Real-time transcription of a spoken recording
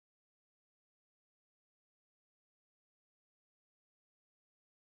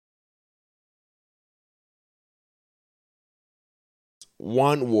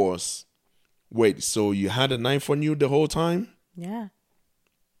one was, wait, so you had a knife on you the whole time? Yeah.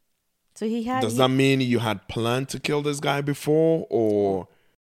 So he had. Does that mean you had planned to kill this guy before, or?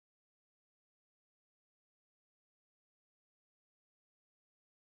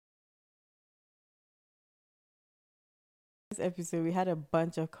 This episode, we had a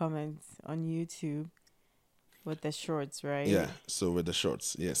bunch of comments on YouTube with the shorts, right? Yeah, so with the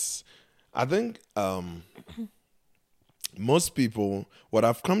shorts, yes. I think most people, what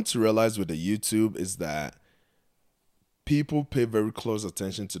I've come to realize with the YouTube is that people pay very close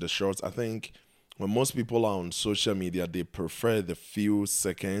attention to the shorts. I think when most people are on social media, they prefer the few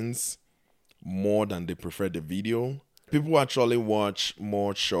seconds more than they prefer the video. People actually watch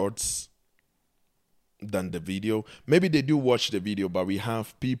more shorts than the video. Maybe they do watch the video, but we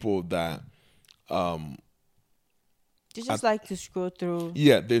have people that You just like to scroll through.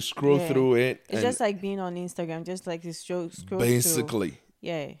 they scroll Yeah. through it. It's And just like being on Instagram, just like to scroll through. basically,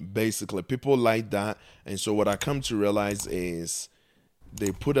 Yeah. people like that. And so what I come to realize is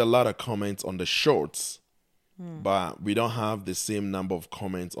they put a lot of comments on the shorts, but we don't have the same number of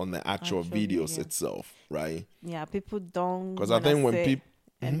comments on the actual videos video. itself, right? Yeah, people don't. 'Cause I think when sit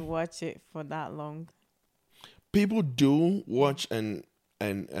Mm-hmm. and watch it for that long. People do watch and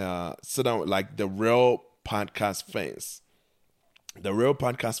sit down, like the real podcast fans. The real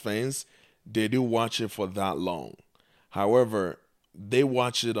podcast fans, they do watch it for that long. However, they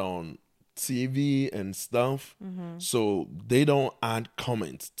watch it on TV and stuff, so they don't add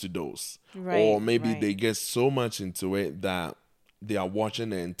comments to those. Right, or maybe right. they get so much into it that they are watching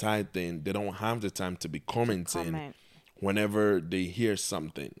the entire thing. They don't have the time to be commenting Comment. whenever they hear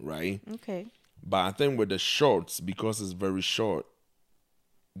something, right? Okay. But I think with the shorts, because it's very short,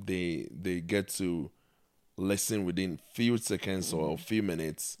 they get to listen within few seconds or a few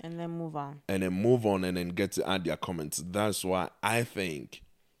minutes And then move on. and then move on and then get to add their comments. That's why I think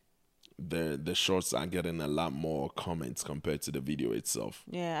the shorts are getting a lot more comments compared to the video itself.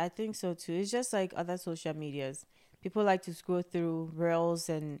 Yeah, I think so too. It's just like other social medias. People like to scroll through reels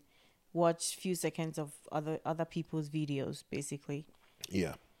and watch few seconds of other people's videos, basically.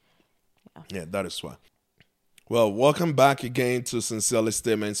 Yeah, that is why. Well, welcome back again to Sincerely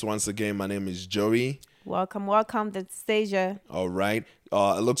Statements. Once again, my name is Joey. Welcome, the Stasia. All right.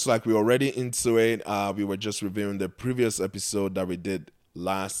 It looks like we're already into it. We were just reviewing the previous episode that we did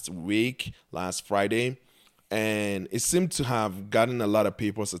last Friday. And it seemed to have gotten a lot of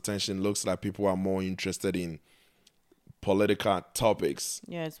people's attention. Looks like people are more interested in political topics.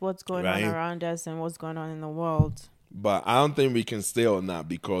 Yeah, it's what's going Right. on around us and what's going on in the world. But I don't think we can stay on that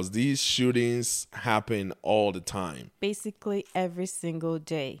because these shootings happen all the time. Basically every single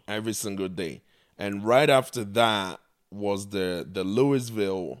day. Every single day. And right after that was the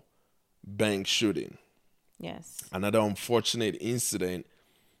Louisville bank shooting. Yes. Another unfortunate incident.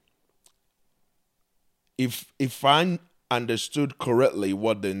 If I understood correctly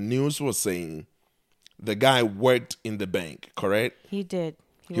what the news was saying, the guy worked in the bank, correct? He did.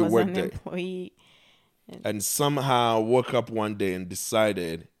 He He was worked an there. employee. And somehow woke up one day and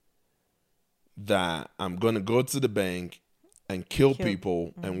decided that I'm going to go to the bank and kill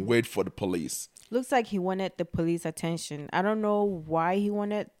people and wait for the police. Looks like he wanted the police attention. I don't know why he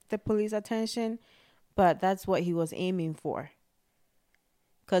wanted the police attention, but that's what he was aiming for.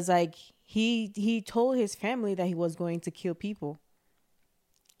 Cause like he told his family that he was going to kill people.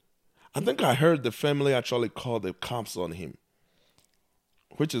 I think I heard the family actually called the cops on him,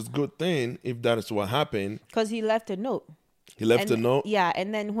 which is a good thing if that is what happened. Cause he left a note. He left a note. Yeah,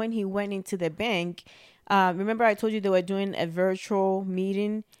 and then when he went into the bank, remember I told you they were doing a virtual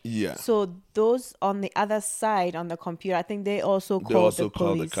meeting. Yeah. So those on the other side on the computer, I think they also They called also the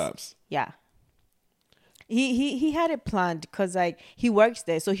called the police. cops. Yeah. He had it planned because like he works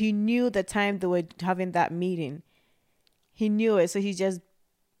there, so he knew the time they were having that meeting. He knew it, so he just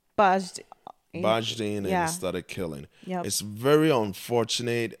barged in Yeah. and started killing. Yep. It's very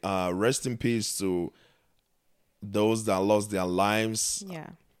unfortunate. Rest in peace to those that lost their lives. Yeah.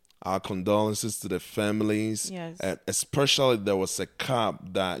 Our condolences to the families. Yes. And especially there was a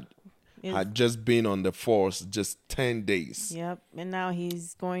cop that had just been on the force just 10 days. Yep. And now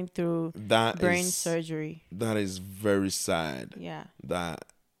he's going through That brain is- surgery. That is very sad. Yeah. That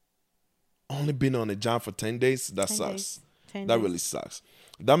only been on the job for 10 days, that 10 sucks. days. 10 That days. really sucks.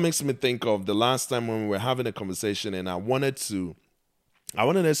 That makes me think of the last time when we were having a conversation and I wanted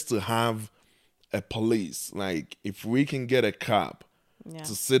us to have a police. Like if we can get a cop Yeah.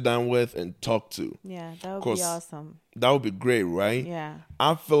 to sit down with and talk to, Yeah, that would 'Cause- be awesome. that would be great, right? Yeah.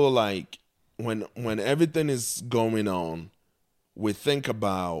 I feel like when everything is going on, we think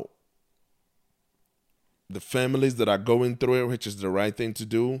about the families that are going through it, which is the right thing to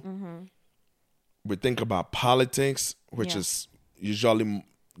do. We think about politics, which is usually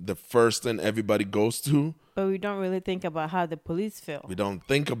the first thing everybody goes to. But we don't really think about how the police feel. We don't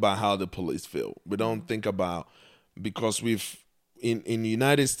think about how the police feel. We don't think about, because in the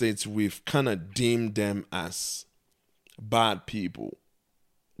United States, we've kind of deemed them as bad people.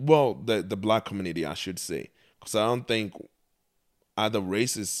 Well, the black community, I should say. Because I don't think other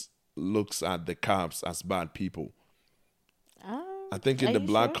races looks at the cops as bad people. I think in the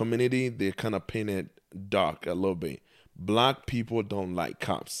black community, they kind of paint it dark a little bit. Black people don't like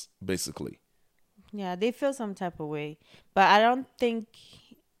cops, basically. Yeah, they feel some type of way. But I don't think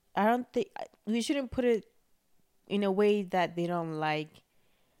we shouldn't put it in a way that they don't like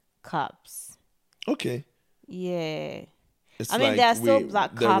cops. Okay. Yeah. It's I mean, like there are still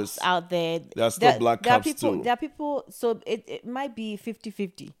black cops out there. There are still black cops too. There are people, so it might be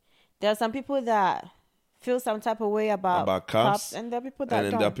 50-50. There are some people that feel some type of way about cops, and there are people that don't.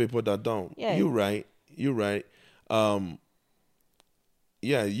 And then there are people that don't. Yeah. You're right.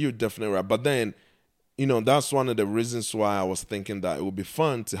 Yeah, you're definitely right. But then, that's one of the reasons why I was thinking that it would be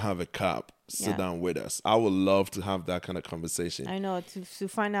fun to have a cop sit down with us. I would love to have that kind of conversation. I know, to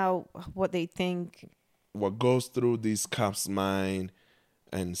find out what they think. What goes through these cops' mind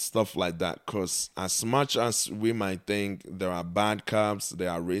and stuff like that. Because as much as we might think there are bad cops, there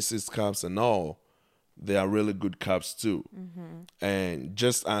are racist cops and all, there are really good cops too. And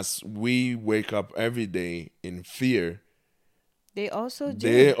just as we wake up every day in fear, they also do.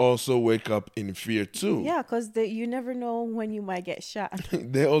 They also wake up in fear too. Yeah, because you never know when you might get shot.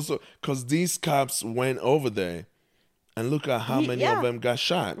 They also, because these cops went over there and look at how many of them got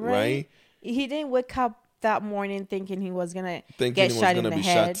shot, right? He didn't wake up that morning thinking he was going to get shot in the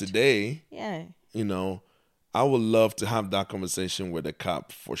head. Shot today. Yeah. I would love to have that conversation with a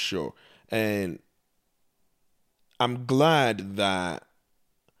cop for sure. And I'm glad that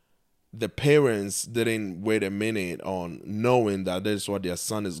the parents didn't wait a minute on knowing that that's what their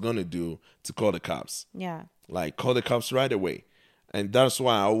son is going to do to call the cops. Yeah. Like, call the cops right away. And that's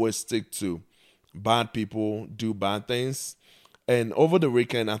why I always stick to bad people do bad things. And over the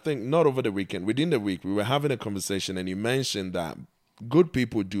weekend, I think, not over the weekend, within the week, we were having a conversation and you mentioned that good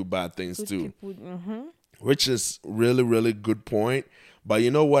people do bad things too. Which is really, really good point. But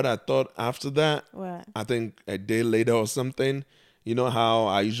you know what I thought after that? What? I think a day later or something. You know how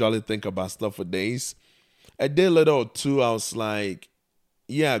I usually think about stuff for days? A day later or two, I was like,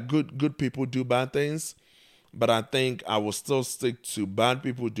 yeah, good people do bad things. But I think I will still stick to bad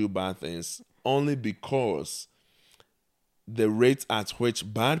people do bad things only because the rate at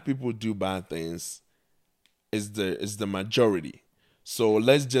which bad people do bad things is the majority. So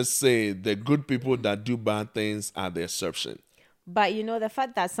let's just say the good people that do bad things are the exception. But the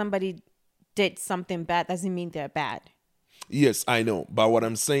fact that somebody did something bad doesn't mean they're bad. Yes, I know. But what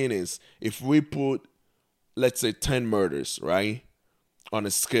I'm saying is, if we put, let's say, 10 murders, right, on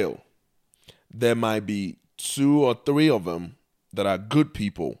a scale, there might be 2 or 3 of them that are good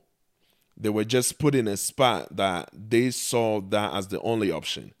people. They were just put in a spot that they saw that as the only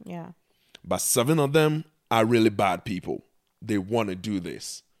option. Yeah. But 7 of them are really bad people. They want to do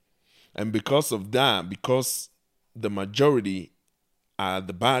this. And because of that, because the majority are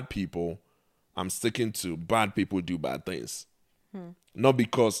the bad people, I'm sticking to bad people do bad things. Not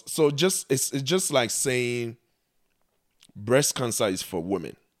because, so it's just like saying breast cancer is for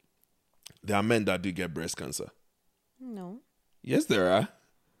women. There are men that do get breast cancer. No. Yes, there are.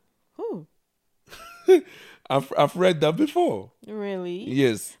 Who? I've read that before. Really?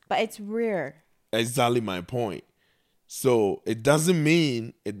 Yes. But it's rare. Exactly my point. So it doesn't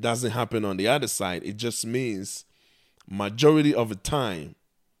mean it doesn't happen on the other side. It just means majority of the time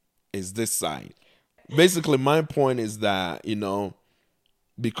is this side. Basically, my point is that,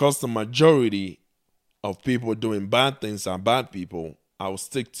 because the majority of people doing bad things are bad people, I will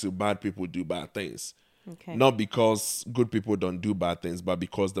stick to bad people do bad things. Okay. Not because good people don't do bad things, but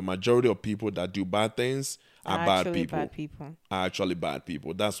because the majority of people that do bad things are bad people. Are actually bad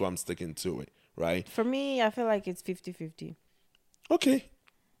people. That's why I'm sticking to it, right? For me, I feel like it's 50-50. Okay.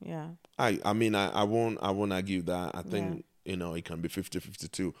 Yeah. I mean, I won't argue that. I think, it can be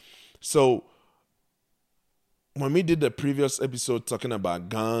 50-50 too. So when we did the previous episode talking about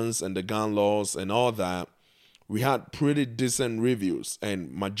guns and the gun laws and all that, we had pretty decent reviews,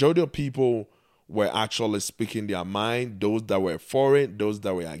 and majority of people were actually speaking their mind, those that were for it, those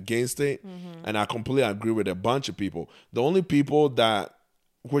that were against it. And I completely agree with a bunch of people. The only people that,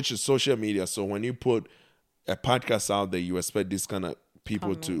 which is social media, so when you put a podcast out there, you expect this kind of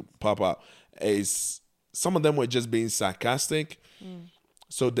people to pop up, is some of them were just being sarcastic.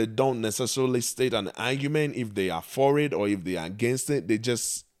 So they don't necessarily state an argument if they are for it or if they are against it. They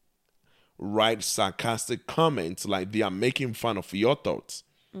just write sarcastic comments like they are making fun of your thoughts.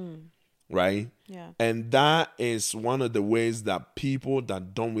 Right? Yeah. And that is one of the ways that people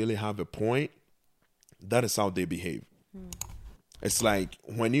that don't really have a point, that is how they behave. It's like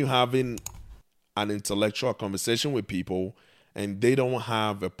when you're having an intellectual conversation with people and they don't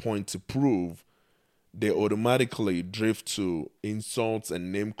have a point to prove, they automatically drift to insults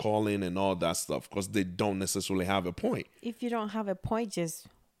and name calling and all that stuff because they don't necessarily have a point. If you don't have a point, just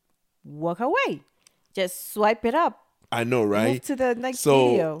walk away. Just swipe it up. I know, right? Move to the next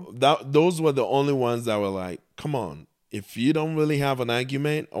video. Those were the only ones that were like, come on, if you don't really have an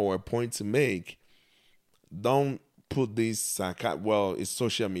argument or a point to make, don't put these well, it's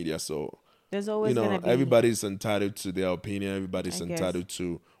social media, so there's always gonna be, everybody's entitled to their opinion, everybody's I entitled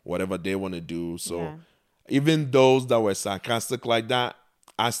to whatever they want to do. So Yeah. even those that were sarcastic like that,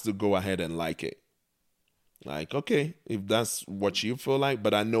 I still go ahead and like it. Like, okay, if that's what you feel like,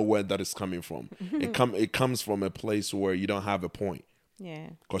 but I know where that is coming from. It comes from a place where you don't have a point. Yeah.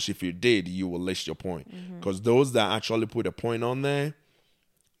 Because if you did, you will list your point. Because those that actually put a point on there,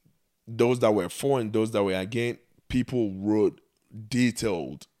 those that were for and those that were against, people wrote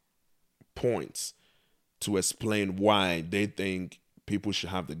detailed points to explain why they think people should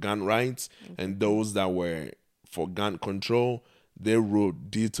have the gun rights. And those that were for gun control, they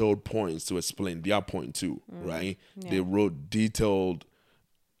wrote detailed points to explain their point too, right? Yeah. They wrote detailed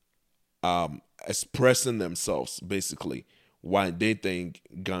expressing themselves basically why they think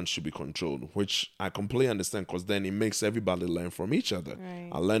guns should be controlled, which I completely understand because then it makes everybody learn from each other. Right.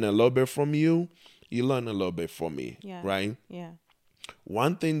 I learn a little bit from you, you learn a little bit from me, Yeah. right? Yeah.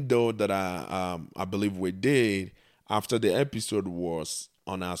 One thing though that I believe we did after the episode was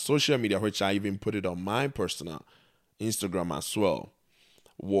on our social media, which I even put it on my personal Instagram as well,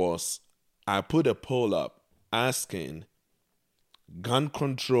 was I put a poll up asking gun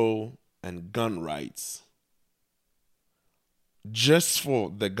control and gun rights just for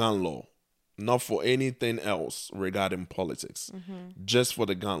the gun law, not for anything else regarding politics, just for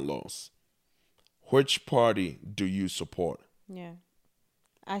the gun laws. Which party do you support? Yeah.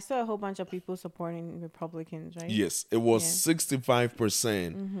 I saw a whole bunch of people supporting Republicans, right? Yes, it was Yeah.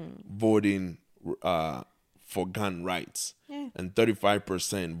 65% voting for gun rights Yeah. and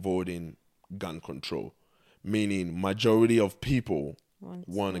 35% voting gun control, meaning majority of people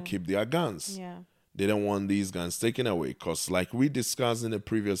want to keep their guns. Yeah. They don't want these guns taken away because, like we discussed in the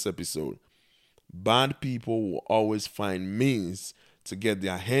previous episode, bad people will always find means to get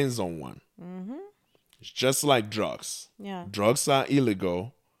their hands on one. It's just like drugs. Yeah. Drugs are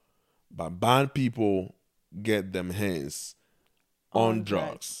illegal, but bad people get them hands on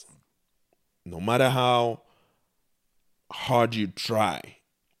drugs. No matter how hard you try,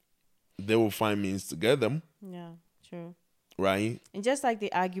 they will find means to get them, Yeah. True. right? And just like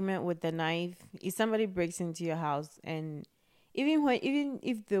the argument with the knife, if somebody breaks into your house and even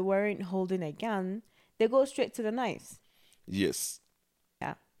if they weren't holding a gun, they go straight to the knives. Yes.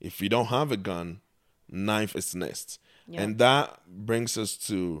 Yeah. If you don't have a gun, knife is next. Yeah. And that brings us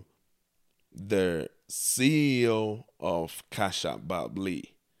to the CEO of Cash App, Bob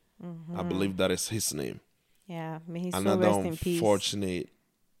Lee. I believe that is his name. Yeah. May he so Another rest in peace. unfortunate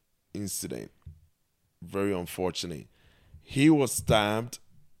incident. Very unfortunate. He was stabbed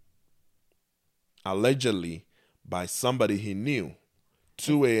allegedly by somebody he knew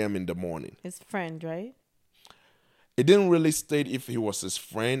 2 a.m. in the morning. His friend, right? It didn't really state if he was his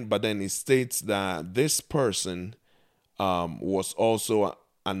friend, but then it states that this person was also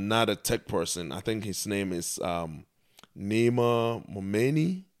another tech person. I think his name is Nima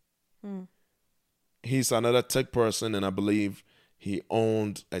Momeni. He's another tech person, and I believe he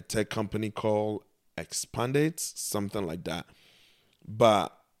owned a tech company called Expanded, something like that.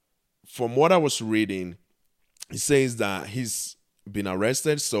 But from what I was reading, it says that he's been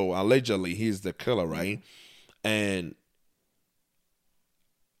arrested, so allegedly he's the killer, right? And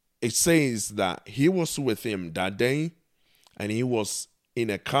it says that he was with him that day, and he was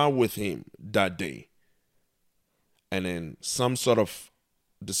in a car with him that day. And then some sort of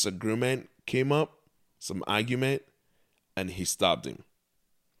disagreement came up, some argument, and he stopped him.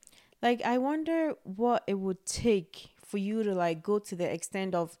 Like, I wonder what it would take for you to like go to the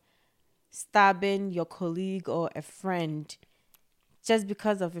extent of stabbing your colleague or a friend just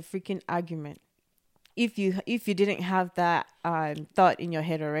because of a freaking argument. If you didn't have that thought in your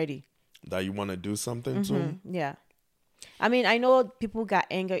head already. That you want to do something to him? Yeah. I mean, I know people got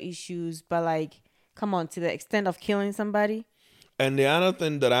anger issues, but like, come on, to the extent of killing somebody. And the other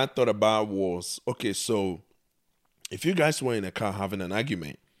thing that I thought about was, okay, so If you guys were in a car having an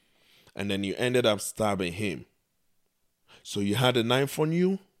argument and then you ended up stabbing him, so you had a knife on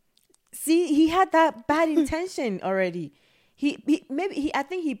you? See, he had that bad intention already. I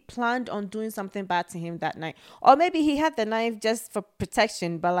think he planned on doing something bad to him that night. Or maybe he had the knife just for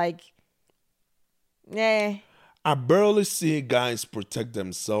protection, but like, yeah, I barely see guys protect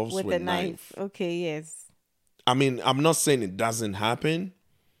themselves with with a knife. knife. Okay, yes. I mean, I'm not saying it doesn't happen,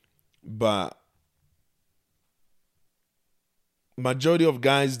 but majority of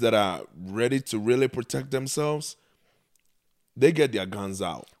guys that are ready to really protect themselves, they get their guns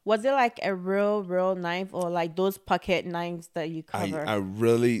out. Was it like a real knife or like those pocket knives that you cover? I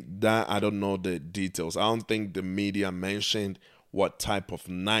don't know the details. I don't think the media mentioned what type of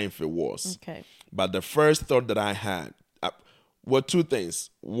knife it was. Okay. But the first thought that I had were two things.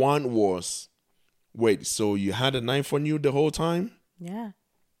 One was, wait, so you had a knife on you the whole time? Yeah.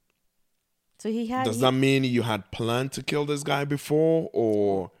 So he had. Does that mean you had planned to kill this guy before,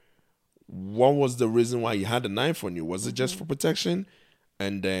 or what was the reason why you had a knife on you? Was it just for protection?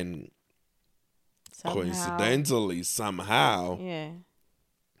 And then coincidentally, somehow, yeah,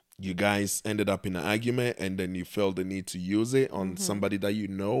 you guys ended up in an argument, and then you felt the need to use it on somebody that you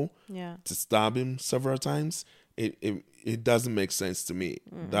know yeah, to stab him several times. It doesn't make sense to me.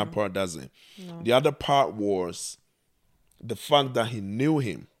 That part doesn't. No. The other part was the fact that he knew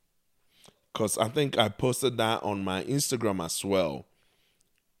him. Because I think I posted that on my Instagram as well.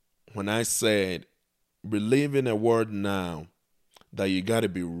 When I said, we live in a world now that you got to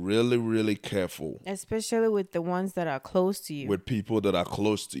be really, really careful. Especially with the ones that are close to you. With people that are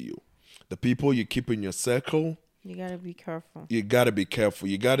close to you. The people you keep in your circle. You got to be careful. You got to be careful.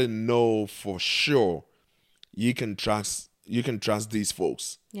 You got to know for sure you can trust these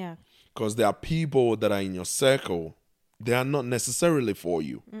folks. Yeah. Because there are people that are in your circle. They are not necessarily for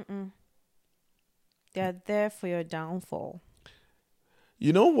you. They're there for your downfall.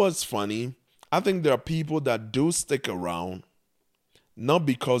 You know what's funny? I think there are people that do stick around not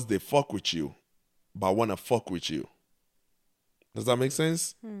because they fuck with you, but want to fuck with you. Does that make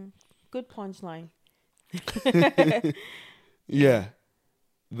sense? Good punchline. Yeah.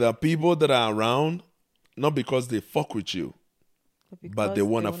 There are people that are around not because they fuck with you, but they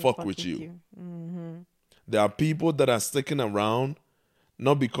want to fuck with you. There are people that are sticking around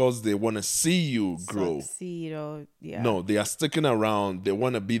not because they want to see you grow. Succeed or, yeah. No, they are sticking around. They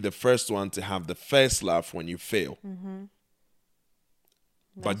want to be the first one to have the first laugh when you fail.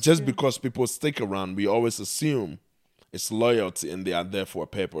 But just because people stick around, we always assume it's loyalty and they are there for a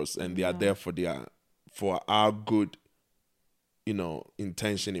purpose and they are there for our good,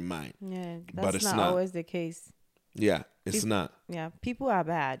 intention in mind. Yeah, But that's it's not not. always the case. Yeah, it's not. Yeah, people are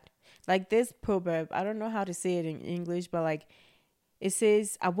bad. Like this proverb, I don't know how to say it in English, but like it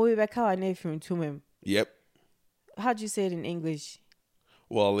says, "Aboy beka wa ne fun tumem." Yep. How do you say it in English?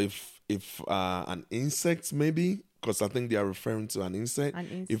 Well, if an insect maybe, because I think they are referring to an insect.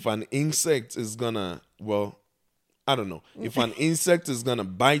 If an insect is gonna, well, I don't know. If an insect is gonna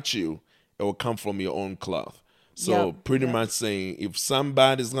bite you, it will come from your own cloth. So pretty much saying, if some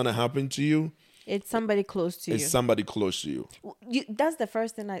bad is gonna happen to you, it's somebody close to it's you. somebody close to you. That's the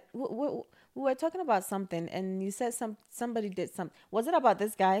first thing we were talking about something, and you said somebody did something. Was it about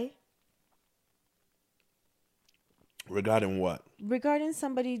this guy? Regarding what? Regarding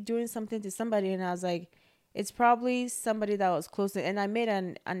somebody doing something to somebody, and I was like, it's probably somebody that was close to. And I made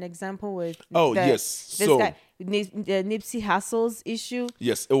an example with yes, this guy, the Nipsey Hussle's issue.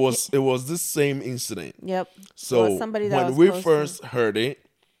 Yes, it was this same incident. Yep. So somebody that when was we close first heard it,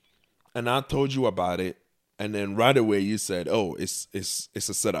 and I told you about it, and then right away you said, "Oh, it's a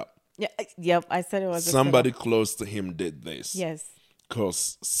setup." Yeah. Yep. I said it was Somebody close to him did this. Yes.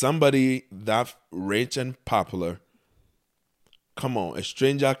 Because somebody that rich and popular, come on, a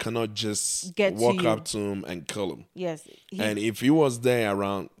stranger cannot just walk up to him and kill him. Yes. And if he was there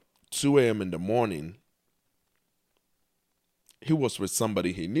around 2 a.m. in the morning, he was with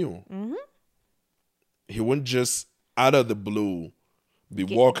somebody he knew. Mm-hmm. He wouldn't just out of the blue be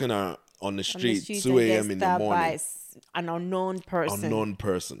walking on the street 2 a.m. in the morning. By an unknown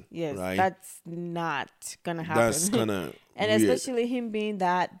person. Yes, right? That's not gonna happen. That's gonna and weird. Especially him being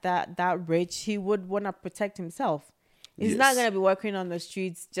that rich, he would want to protect himself. He's not gonna be working on the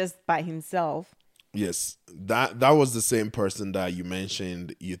streets just by himself. Yes, that was the same person that you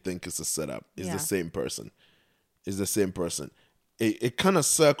mentioned. You think it's a setup? It's the same person. It's the same person. It kind of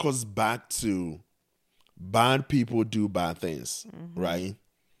circles back to bad people do bad things, right?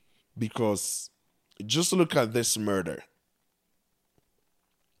 Because just look at this murder.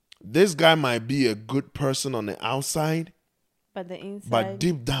 This guy might be a good person on the outside, But the But inside,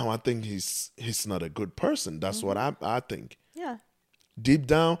 deep down, I think he's not a good person. That's what I think. yeah. Deep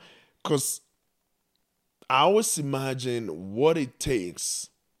down, because I always imagine what it takes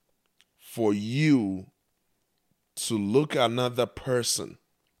for you to look another person,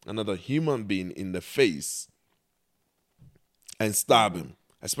 another human being in the face and stab him,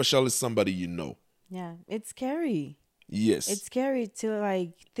 especially somebody you know. Yeah. It's scary. Yes. It's scary to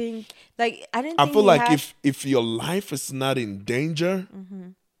like think like I didn't I think feel he like had if your life is not in danger,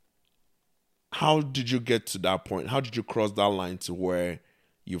 how did you get to that point? How did you cross that line to where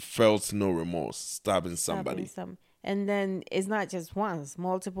you felt no remorse stabbing stabbing somebody? some and then it's not just once,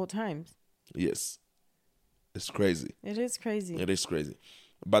 multiple times. Yes. It's crazy. It is crazy. It is crazy.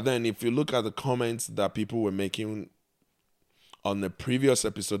 But then if you look at the comments that people were making on the previous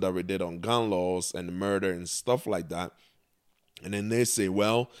episode that we did on gun laws and murder and stuff like that, and then they say,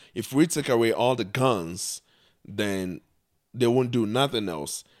 well, if we take away all the guns, then they won't do nothing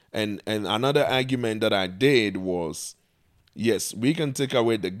else. And another argument that I did was, yes, we can take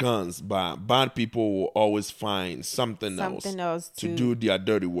away the guns, but bad people will always find something else to do their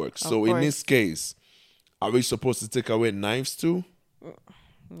dirty work. So in this case, are we supposed to take away knives too?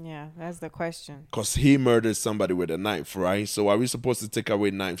 Yeah, that's the question. Because he murdered somebody with a knife, right? So are we supposed to take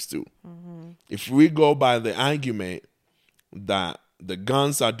away knives too? If we go by the argument that the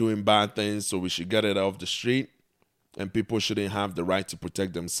guns are doing bad things, so we should get it off the street and people shouldn't have the right to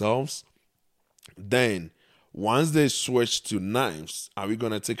protect themselves, then once they switch to knives, are we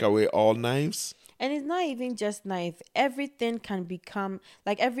going to take away all knives? And it's not even just knife. Everything can become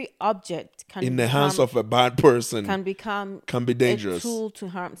like every object can In the become, hands of a bad person can become can be dangerous. a tool to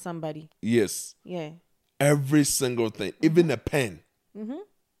harm somebody. Yes. Yeah. Every single thing, even a pen.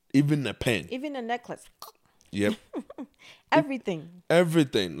 Even a pen. Even a necklace. Yep. Everything.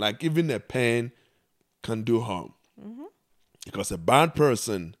 Everything. Like even a pen can do harm. Because a bad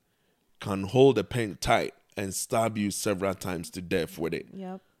person can hold a pen tight and stab you several times to death with it.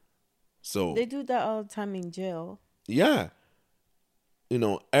 Yep. So They do that all the time in jail. yeah.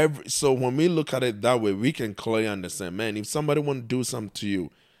 So when we look at it that way, we can clearly understand, man, if somebody want to do something to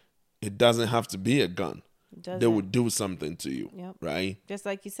you, it doesn't have to be a gun. They would do something to you. Yep. Right? Just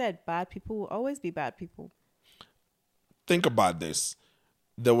like you said, bad people will always be bad people. Think about this.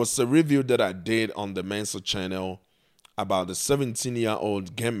 There was a review that I did on the Mensa channel about the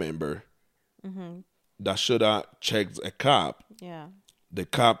 17-year-old gang member that should have checked a cop. Yeah. The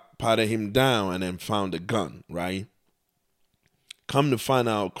cop patted him down and then found a gun, right? Come to find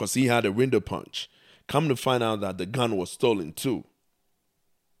out, because he had a window punch, come to find out that the gun was stolen too.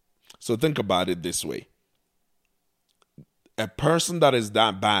 So think about it this way. A person that is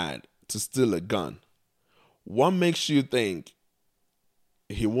that bad to steal a gun, what makes you think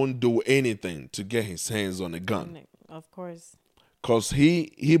he won't do anything to get his hands on a gun? Of course. Because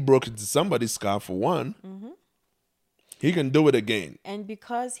he broke into somebody's car for one. He can do it again. And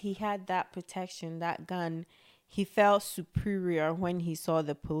because he had that protection, that gun, he felt superior when he saw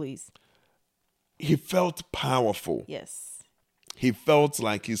the police. He felt powerful. Yes. He felt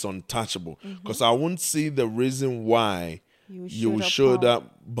like he's untouchable. Because I wouldn't see the reason why you should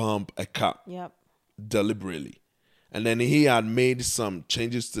bump a cop. Yep. Deliberately. And then he had made some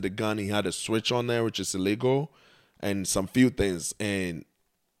changes to the gun. He had a switch on there, which is illegal, and some few things. And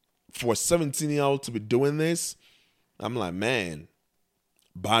for a 17-year-old to be doing this, I'm like, man,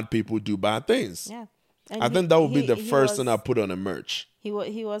 bad people do bad things. Yeah. I think that would be the first thing I put on a merch. He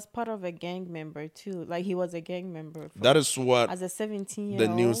was part of a gang member too. Like he was a gang member. That is what as a 17-year-old. The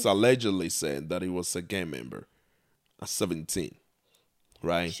news allegedly said, that he was a gang member at 17.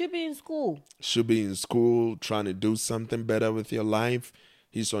 Right? Should be in school. Should be in school, trying to do something better with your life.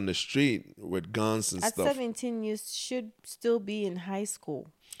 He's on the street with guns and stuff. At 17, you should still be in high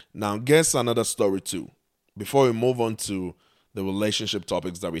school. Now, guess another story too. Before we move on to the relationship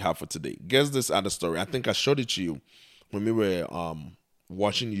topics that we have for today. Guess this other story. I think I showed it to you when we were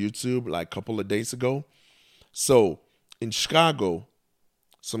watching YouTube like a couple of days ago. So, in Chicago,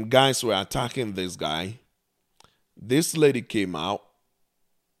 some guys were attacking this guy. This lady came out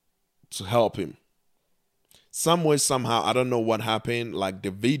to help him. Some way, somehow, I don't know what happened. Like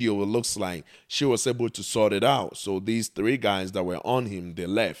the video, it looks like she was able to sort it out. So these three guys that were on him, they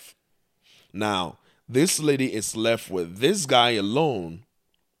left. Now, this lady is left with this guy alone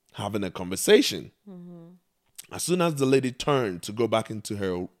having a conversation. As soon as the lady turned to go back into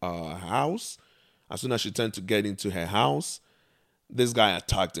her house, as soon as she turned to get into her house, this guy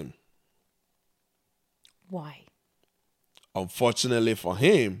attacked him. Why? Unfortunately for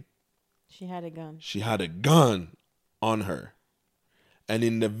him, she had a gun. She had a gun on her. And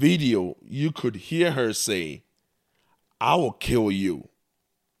in the video, you could hear her say, I will kill you.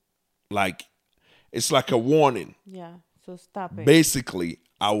 Like, it's like a warning. Yeah. So stop it. Basically,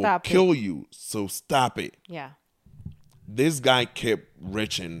 I will Stop it. kill you, so stop it. Yeah. This guy kept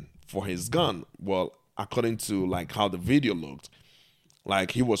reaching for his gun. Well, according to like how the video looked,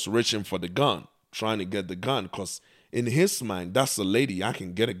 like he was reaching for the gun, trying to get the gun, because in his mind, that's a lady. I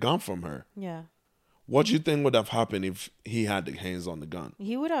can get a gun from her. Yeah. What do you think would have happened if he had the hands on the gun?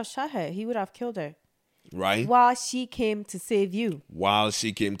 He would have shot her. He would have killed her Right? while she came to save you. While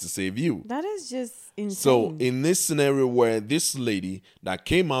she came to save you. That is just insane. So in this scenario where this lady that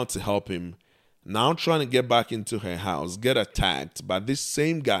came out to help him, now trying to get back into her house, get attacked by this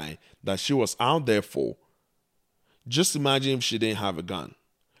same guy that she was out there for. Just imagine if she didn't have a gun.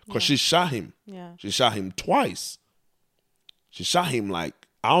 Because she shot him. Yeah. She shot him twice. She shot him like,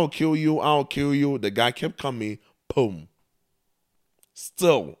 I'll kill you, I'll kill you. The guy kept coming, boom.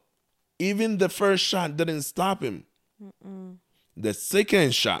 Still, even the first shot didn't stop him. The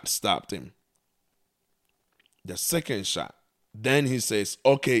second shot stopped him. The second shot. Then he says,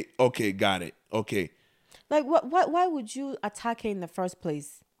 okay, got it. Okay. Like why would you attack her in the first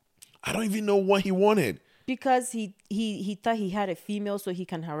place? I don't even know what he wanted. Because he thought he had a female so he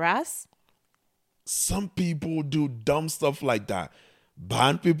can harass? Some people do dumb stuff like that.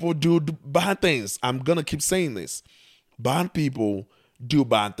 Bad people do bad things. I'm going to keep saying this. Bad people do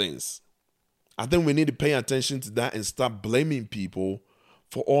bad things. I think we need to pay attention to that and stop blaming people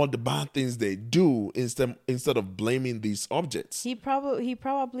for all the bad things they do instead of blaming these objects. He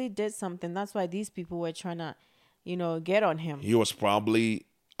probably did something. That's why these people were trying to, get on him. He was probably,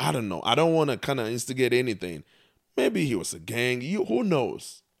 I don't know. I don't want to kind of instigate anything. Maybe he was a gang. Who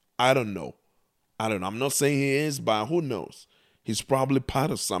knows? I don't know. I'm not saying he is, but who knows? He's probably part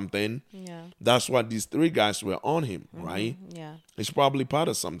of something. Yeah. That's why these three guys were on him, right? Yeah. He's probably part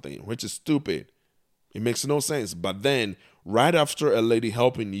of something, which is stupid. It makes no sense. But then, right after a lady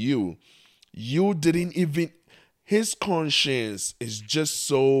helping you, you didn't even, his conscience is just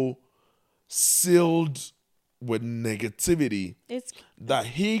so sealed with negativity It's that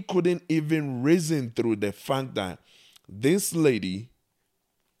he couldn't even reason through the fact that this lady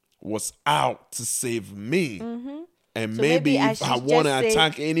was out to save me. And So maybe maybe I if I should want to just say-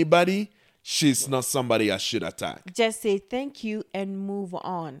 attack anybody, she's not somebody I should attack. just say thank you and move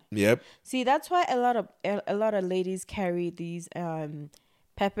on. Yep. See, that's why a lot of ladies carry these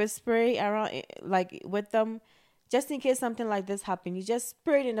pepper spray around, like with them, just in case something like this happen. You just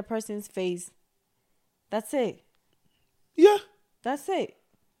spray it in the person's face. That's it. Yeah. That's it.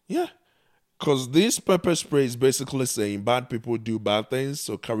 Yeah. Because this pepper spray is basically saying bad people do bad things,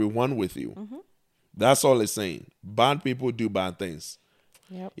 so carry one with you. That's all it's saying. Bad people do bad things.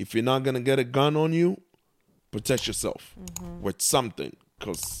 Yep. If you're not going to get a gun on you, protect yourself with something.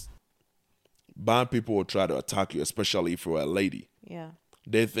 Because bad people will try to attack you, especially if you're a lady. Yeah.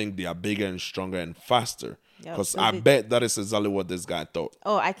 They think they are bigger and stronger and faster. Yep. Because So I they- bet that is exactly what this guy thought.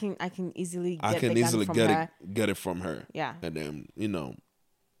 Oh, I can easily get I can the easily gun from her. get it from her. Yeah. And then,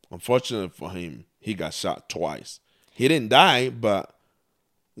 unfortunately for him, he got shot twice. He didn't die, but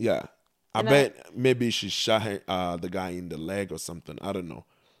yeah. I And bet maybe she shot the guy in the leg or something. I don't know.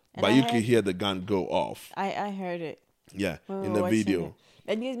 And But I you heard- could hear the gun go off. I heard it. Yeah, when we in were the watching video. it.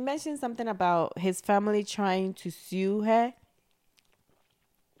 And you mentioned something about his family trying to sue her.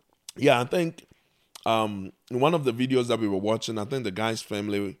 Yeah, I think in one of the videos that we were watching, I think the guy's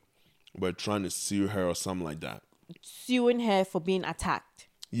family were trying to sue her or something like that. Suing her for being attacked,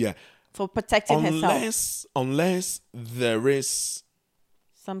 Yeah. for protecting herself. Unless there is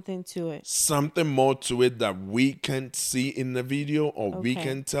Something to it. something more to it that we can't see in the video or we Okay.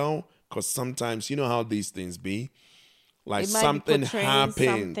 can tell, because sometimes you know how these things be, like It might something be portraying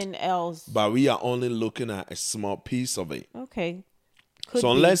happened, something else. but we are only looking at a small piece of it. Okay. Could So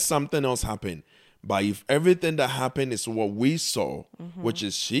be. unless something else happened, but if everything that happened is what we saw, Mm-hmm. which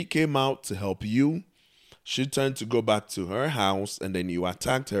is she came out to help you, she turned to go back to her house, and then you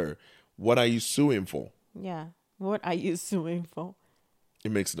attacked her, what are you suing for? Yeah. What are you suing for?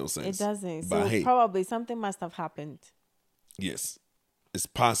 It makes no It sense. doesn't. But So hey, probably something must have happened. yes, it's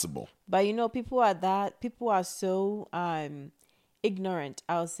possible. But people are so ignorant,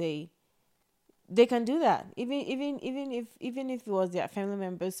 I'll say. They can do that. Even if it was their family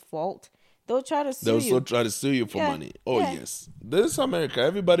member's fault, they'll try to sue They'll you. still try to sue you for Yeah, money. Oh, yeah. yes. This is America.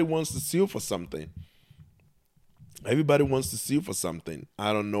 Everybody wants to sue for something. Everybody wants to sue for something.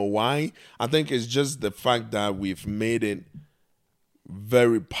 I don't know why. I think it's just the fact that we've made it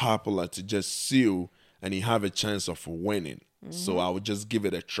very popular to just sue and you have a chance of winning. So I would just give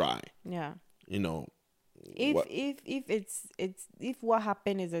it a try. Yeah. What- If what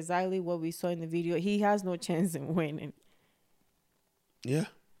happened is exactly what we saw in the video, he has no chance in winning. Yeah.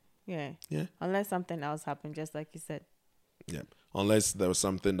 Yeah. Yeah. Unless something else happened, just like you said. Yeah. Unless there was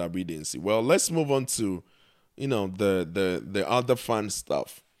something that we didn't see. Well, let's move on to, the other fun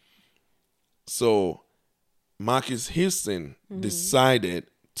stuff. So Marcus Houston decided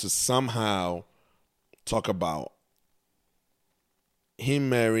to somehow talk about him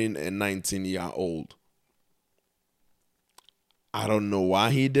marrying a 19-year-old. I don't know why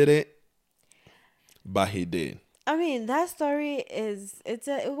he did it, but he did. I mean, that story it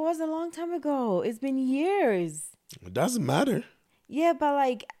was a long time ago. It's been years. It doesn't matter. Yeah, but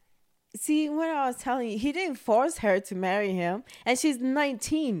like, see, when I was telling you, he didn't force her to marry him, and she's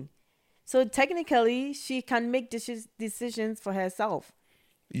 19. So technically, she can make decisions for herself.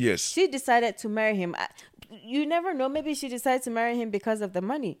 Yes. She decided to marry him. You never know. Maybe she decided to marry him because of the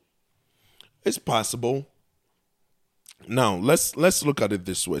money. It's possible. Now, let's look at it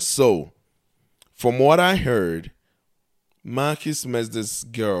this way. So, from what I heard, Marcus met this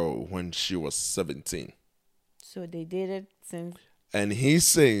girl when she was 17. So they dated since. And he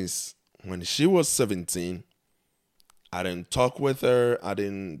says when she was 17, I didn't talk with her. I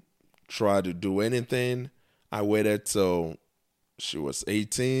didn't try to do anything. I waited till she was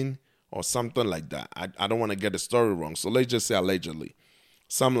 18 or something like that. I don't want to get the story wrong. So let's just say allegedly.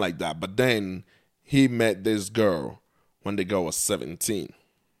 Something like that. But then he met this girl when the girl was 17.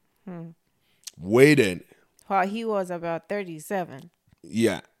 Waited. While he was about 37.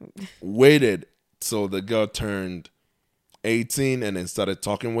 Yeah. Waited till the girl turned 18 and then started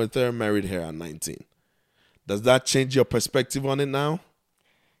talking with her, married her at 19. Does that change your perspective on it now?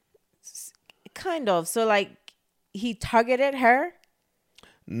 Kind of. So like he targeted her.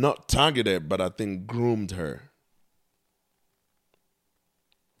 Not targeted, but I think groomed her.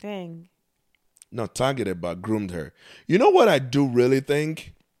 Dang. Not targeted, but groomed her. You know what I do really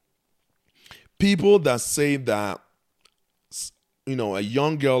think? People that say that, a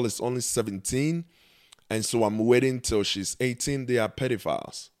young girl is only 17, and so I'm waiting till she's 18, they are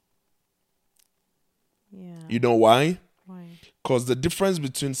pedophiles. Yeah. You know why? Why? Because the difference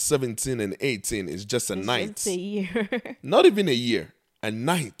between 17 and 18 is just a night. Just a year. Not even a year, a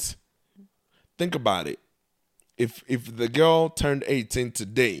night. Think about it. If the girl turned 18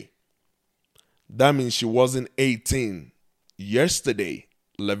 today, that means she wasn't 18 yesterday,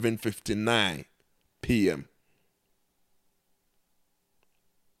 11:59 p.m.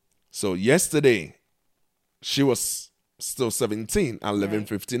 So yesterday, she was still 17 at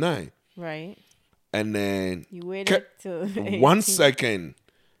 11:59. Right. And then You waited till 1 second,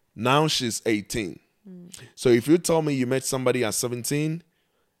 now she's 18. So if you tell me you met somebody at 17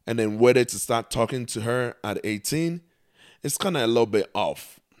 and then waited to start talking to her at 18, it's kind of a little bit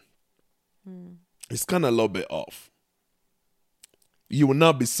off. It's kind of a little bit off. You will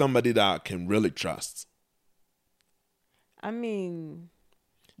not be somebody that I can really trust. I mean,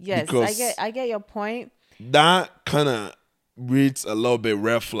 yes, Because I get your point. that kind of reads a little bit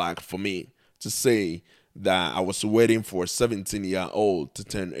red flag for me to say that I was waiting for a 17-year-old to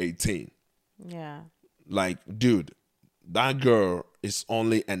turn 18. Yeah. Like, dude, that girl is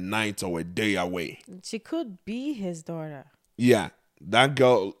only a night or a day away. She could be his daughter. Yeah, that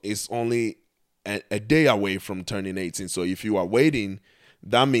girl is only a day away from turning 18. So if you are waiting,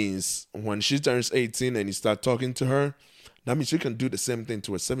 that means when she turns 18 and you start talking to her, that means you can do the same thing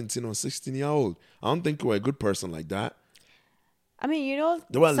to a 17 or 16-year-old. I don't think you're a good person like that. I mean,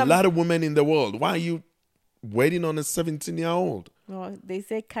 There are a lot of women in the world. Why are you waiting on a 17-year-old? Well, they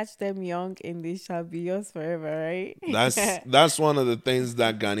say catch them young and they shall be yours forever, right? That's one of the things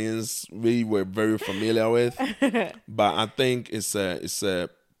that Ghanaians we were very familiar with. But I think it's a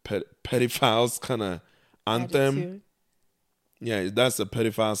pedophiles kind of anthem. Attitude. Yeah, that's a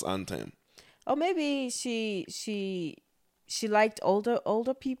pedophiles anthem. Or maybe she liked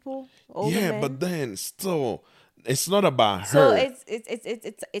older people. Older Yeah, men. but then still, it's not about So her.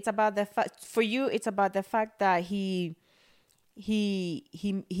 it's about the fact for you. It's about the fact that he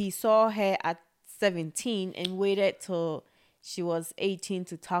saw her at 17 and waited till she was 18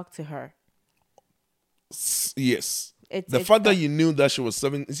 to talk to her. Yes. It's The fact that you knew that she was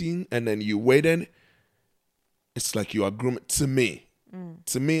 17 and then you waited, it's like you are grooming. To me,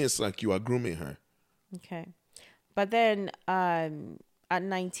 it's like you are grooming her. okay, but then at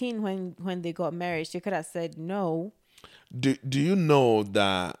 19 when they got married, she could have said no. Do you know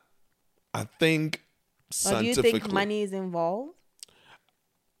that I think Or do you scientifically, think money is involved?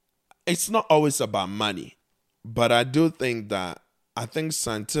 it's not always about money, but I do think that I think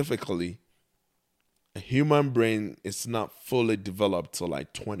scientifically, a human brain is not fully developed till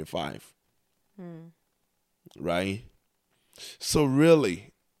like 25. Right? So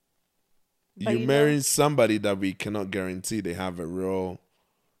really, But You marry somebody that we cannot guarantee they have a real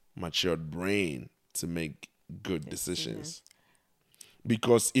matured brain to make good decisions.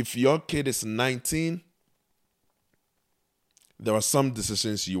 Because if your kid is 19, there are some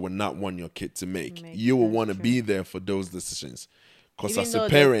decisions you will not want your kid to make. You will want to be there for those decisions. Because as a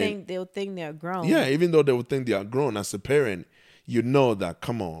parent, they'll think they're grown. yeah, even though they will think they are grown, as a parent, you know that,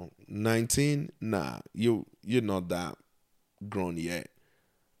 come on, 19, nah, you're not that grown yet.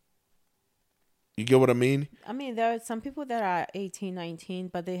 You get what I mean? I mean, there are some people that are 18, 19,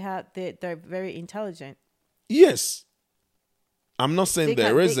 but they're very intelligent. Yes. I'm not saying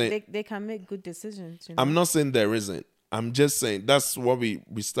there isn't. They can make good decisions. I'm not saying there isn't. I'm just saying that's what we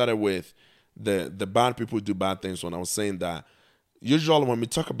started with. The bad people do bad things. When I was saying that, usually when we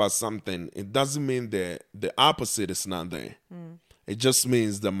talk about something, it doesn't mean that the opposite is not there. It just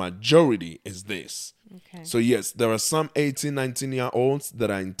means the majority is this. Okay. So yes, there are some 18, 19-year-olds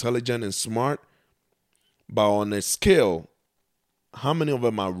that are intelligent and smart, but on a scale, how many of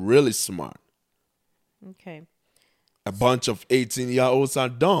them are really smart? Okay. A bunch of 18-year-olds are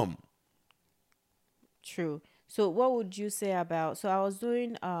dumb. True. So what would you say about, so I was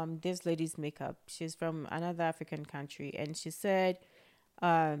doing this lady's makeup. She's from another African country, and she said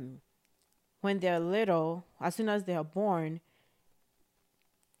when they're little, as soon as they are born,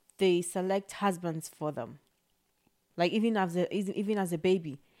 they select husbands for them. Like even as a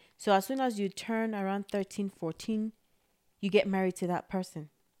baby. So as soon as you turn around 13, 14, you get married to that person.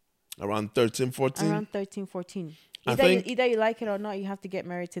 Around 13, 14? Around 13, 14. Either you like it or not, you have to get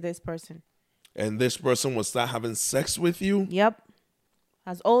married to this person. And this person will start having sex with you? Yep.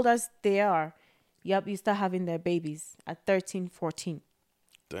 As old as they are, yep, you start having their babies at 13, 14.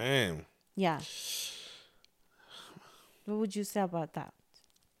 Damn. Yeah. What would you say about that?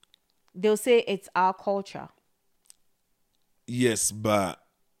 They'll say it's our culture. Yes, but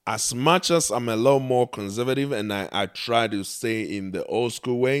as much as I'm a little more conservative and I try to stay in the old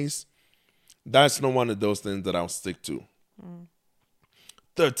school ways, that's not one of those things that I'll stick to.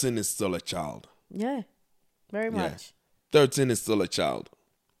 13 is still a child. Yeah, very much. 13 is still a child.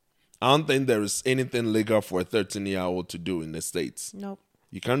 I don't think there is anything legal for a 13-year-old to do in the States. Nope.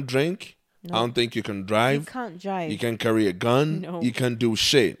 You can't drink. Nope. I don't think you can drive. You can't drive. You can't carry a gun. No. You can't do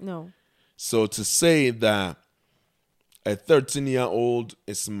shit. No. So to say that a 13-year-old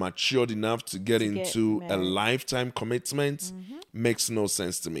is matured enough to get into a lifetime commitment makes no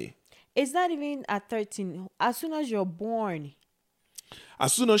sense to me. It's not even at 13. As soon as you're born.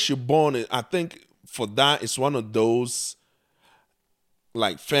 As soon as you're born, I think for that, it's one of those,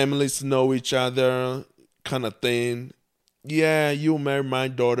 like, families know each other kind of thing. Yeah, you marry my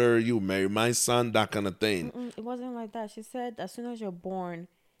daughter, you marry my son, that kind of thing. It wasn't like that. She said as soon as you're born,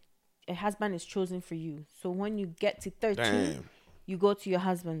 a husband is chosen for you. So when you get to 13, you go to your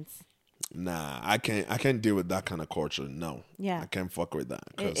husband's. Nah, I can't deal with that kind of culture. No. Yeah. I can't fuck with that.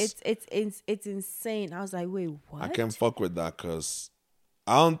 It's insane. I was like, wait, what? I can't fuck with that because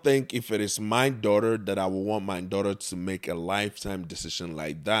I don't think if it is my daughter that I would want my daughter to make a lifetime decision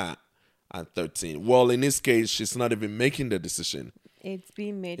like that at 13. Well, in this case, she's not even making the decision. It's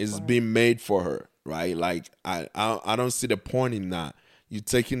being made It's being made for her, right? Like, I don't see the point in that. You're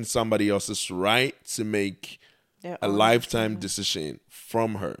taking somebody else's right to make a lifetime decision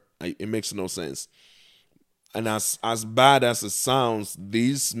from her. It makes no sense. And as bad as it sounds,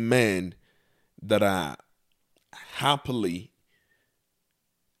 these men that are happily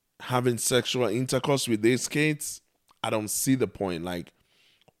having sexual intercourse with these kids, I don't see the point. Like,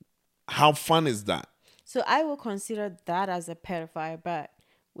 how fun is that? So I will consider that as a pedophile. But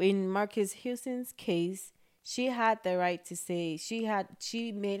in Marcus Houston's case, she had the right to say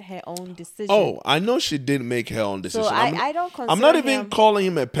she made her own decision. Oh, I know she did make her own decision. So I don't consider I'm not even calling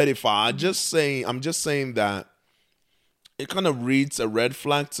him a pedophile. I'm just saying that it kind of reads a red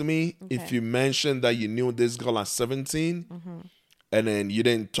flag to me if you mention that you knew this girl at 17 and then you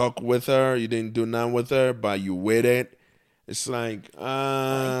didn't talk with her, you didn't do nothing with her, but you waited. It's like,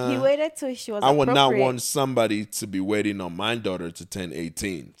 he waited till she was I would not want somebody to be waiting on my daughter to turn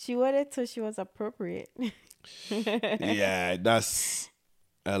 18. She waited till she was appropriate. Yeah, that's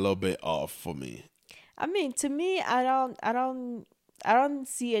a little bit off for me. I mean, to me, I don't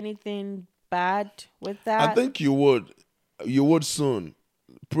see anything bad with that. I think you would soon.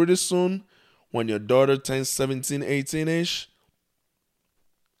 Pretty soon, when your daughter turns 17, 18-ish,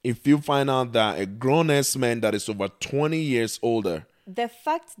 if you find out that a grown-ass man that is over 20 years older the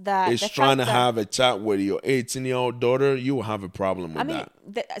fact that is trying to have a chat with your 18-year-old daughter, you will have a problem with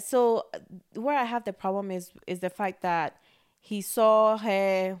that. So where I have the problem is the fact that he saw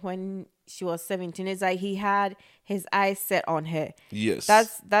her when she was 17. It's like he had his eyes set on her. Yes.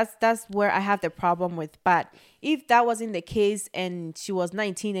 That's where I have the problem with. But if that wasn't the case and she was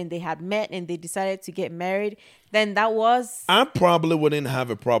 19 and they had met and they decided to get married, then that was I probably wouldn't have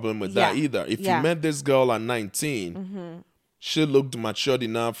a problem with that Yeah. either. If Yeah. you met this girl at 19, she looked matured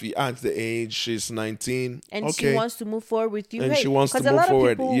enough. You asked the age, she's 19. and okay. she wants to move forward with you. And Hey, she wants to 'cause a move lot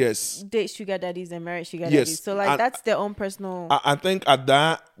forward, of people yes. date sugar daddies and marry sugar Yes. daddies. So like And that's their own personal. I think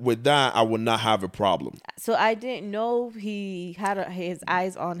with that, I would not have a problem. So I didn't know he had his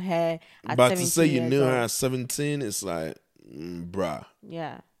eyes on her at But 17 to say you years knew old. her at 17, it's like, bruh.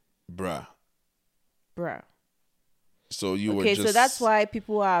 Yeah, bruh. So you were Okay, just... so that's why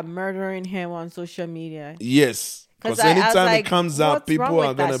people are murdering him on social media. Yes. Because I was anytime like, it comes out, what's wrong people with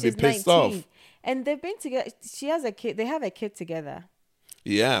are going to that? be She's pissed 19. off. And they've been together. She has a kid. They have a kid together.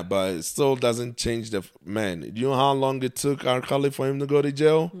 Yeah, but it still doesn't change the... Man, you know how long it took R. Kelly for him to go to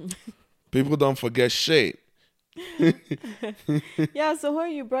jail? People don't forget shit. Yeah, so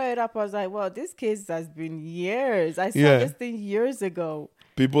when you brought it up, I was like, well, this case has been years. I saw Yeah. this thing years ago.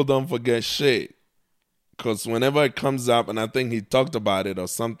 People don't forget shit. Because whenever it comes up, and I think he talked about it or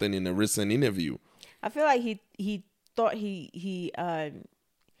something in a recent interview. I feel like he thought he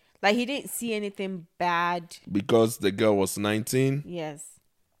like he didn't see anything bad. Because the girl was 19. Yes.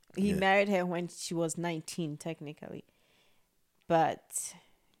 He Yeah. married her when she was 19 technically. But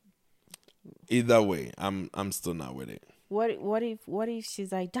Either way, I'm still not with it. what if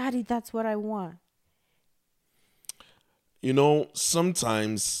she's like, "Daddy, that's what I want." You know,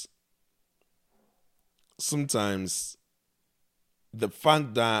 sometimes the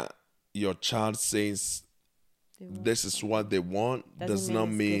fact that your child says They want- this is what they want does Doesn't not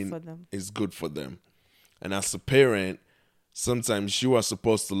mean it's good mean for them. it's good for them. And as a parent, sometimes you are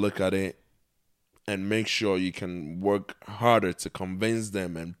supposed to look at it and make sure you can work harder to convince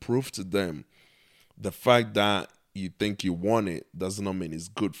them and prove to them the fact that you think you want it does not mean it's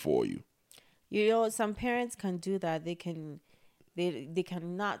good for you. You know, some parents can do that. They can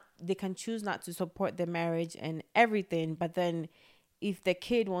choose not to support the marriage and everything, but then if the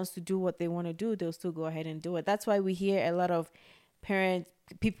kid wants to do what they want to do, they'll still go ahead and do it. That's why we hear a lot of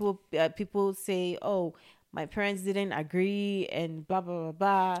people say, "Oh, my parents didn't agree," and blah blah blah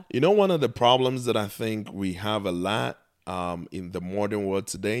blah. You know, one of the problems that I think we have a lot in the modern world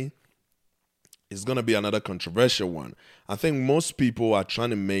today is going to be another controversial one. I think most people are trying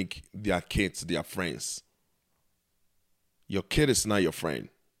to make their kids their friends. Your kid is not your friend.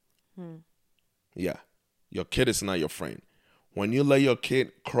 Yeah, your kid is not your friend. When you let your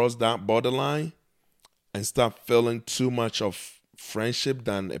kid cross that borderline and start feeling too much of friendship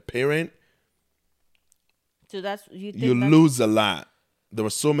than a parent, So that's you think you that's, lose a lot. There are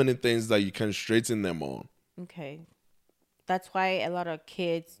so many things that you can straighten them on. okay. That's why a lot of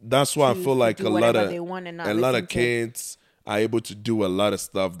kids. That's why I choose feel to like do a lot whatever of they want and not a lot listen of to- kids are able to do a lot of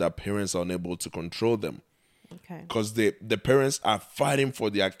stuff that parents are unable to control them, Okay. because the parents are fighting for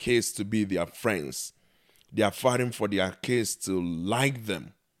their kids to be their friends. They are fighting for their kids to like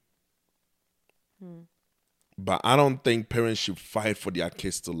them. But I don't think parents should fight for their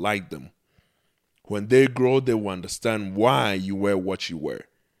kids to like them. When they grow, they will understand why you were what you were.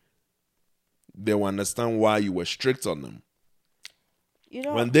 They will understand why you were strict on them. You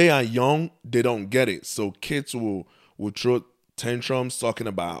know, When they are young, they don't get it. So kids will throw tantrums talking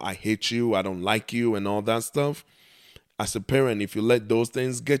about, I hate you, I don't like you, and all that stuff. As a parent, if you let those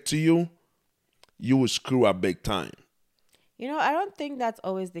things get to you, you will screw up big time. I don't think that's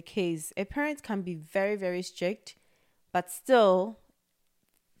always the case. A parent can be very, very strict, but still,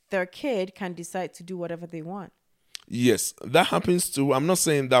 their kid can decide to do whatever they want. Yes, that happens too. I'm not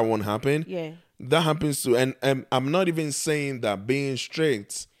saying that won't happen. Yeah. That happens too. And I'm not even saying that being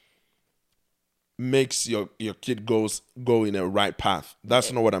strict makes your kid go in a right path.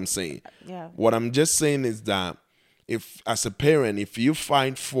 That's not what I'm saying. Yeah. What I'm just saying is that if, as a parent, if you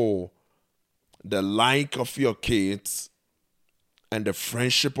fight for the like of your kids and the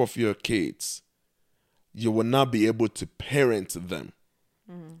friendship of your kids, you will not be able to parent them,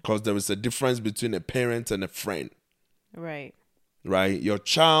 because there is a difference between a parent and a friend, Right. right? Your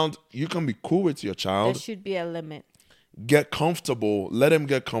child, you can be cool with your There child, should be a limit. get comfortable, let them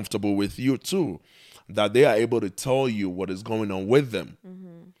get comfortable with you too, that they are able to tell you what is going on with them,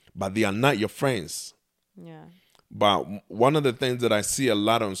 but they are not your friends. Yeah. But one of the things that I see a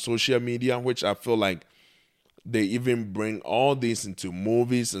lot on social media, which I feel like they even bring all this into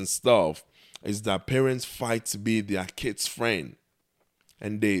movies and stuff, is that parents fight to be their kid's friend.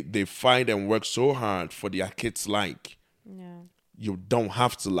 And they fight and work so hard for their kids' like. Yeah. you don't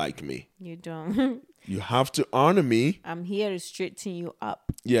have to like me. You don't. You have to honor me. I'm here to straighten you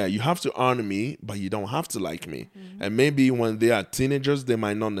up. Yeah, you have to honor me, but you don't have to like me. And maybe when they are teenagers, they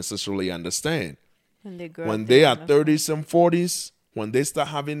might not necessarily understand. When they grow When up, they are understand. 30s and 40s, when they start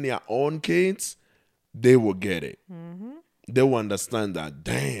having their own kids, they will get it. They will understand that,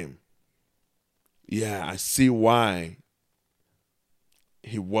 damn, yeah, I see why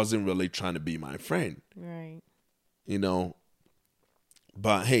he wasn't really trying to be my friend, Right. you know.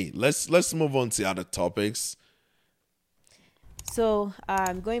 But hey, let's move on to other topics. So,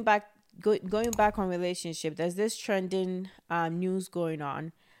 going back on relationship, there's this trending news going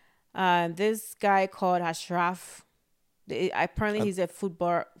on. This guy called Ashraf. Apparently, he's a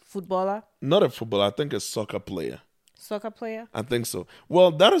footballer, Not a football, I think a soccer player. soccer player. I think so.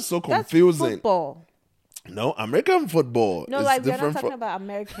 Well, that is so That's confusing. football. No, American football. No, is like we're not different talking from. about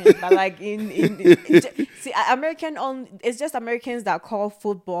American, but like see, American on. It's just Americans that call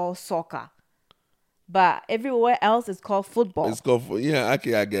football soccer, but everywhere else it's called football. It's called. Yeah,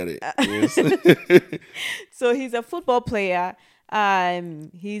 okay, I get it. Yes. So he's a football player.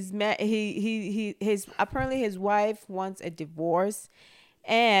 He's met. His apparently his wife wants a divorce,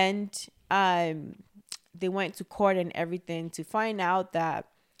 and they went to court and everything to find out that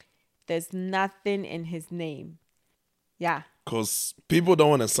there's nothing in his name. Yeah. Because people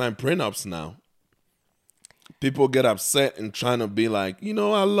don't want to sign prenups now. People get upset and trying to be like,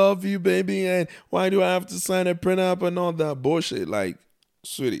 I love you, baby, and why do I have to sign a prenup and all that bullshit? Like,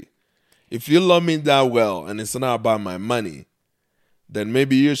 sweetie, if you love me that well and it's not about my money, then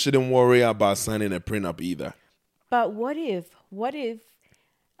maybe you shouldn't worry about signing a prenup either. But what if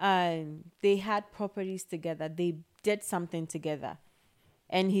they had properties together, they did something together,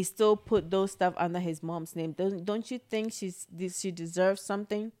 and he still put those stuff under his mom's name? Don't you think she deserves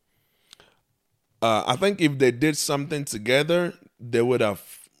something? I think if they did something together, they would have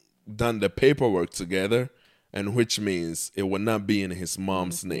done the paperwork together, and which means it would not be in his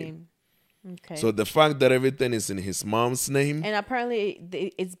mom's name. Okay. So the fact that everything is in his mom's name And apparently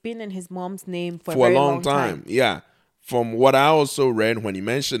it's been in his mom's name for a for a very long time. Yeah. From what I also read when he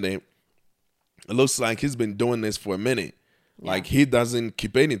mentioned it, it looks like he's been doing this for a minute. Yeah. Like he doesn't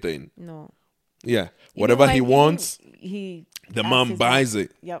keep anything. No. Yeah. Whatever he wants, he the asks mom his buys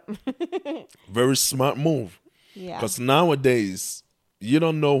it. Yep. Very smart move. Yeah. Because nowadays, you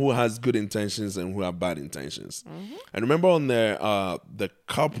don't know who has good intentions and who have bad intentions. And remember on the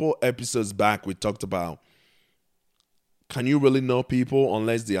couple episodes back, we talked about, can you really know people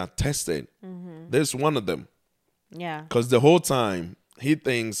unless they are tested? There's one of them. Yeah. Because the whole time, he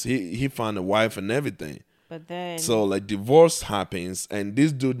thinks he found a wife and everything. But then So like divorce happens and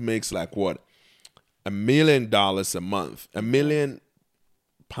this dude makes like what? $1 million a month. £1 million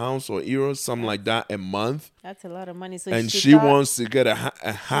or euros, something like that a month. that's a lot of money. So And she wants to get a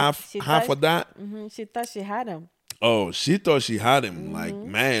half of that. She thought she had him. Oh, she thought she had him. Like,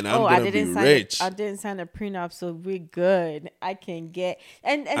 man, I'm I gonna be didn't rich. I didn't sign a prenup, so we're good. I can get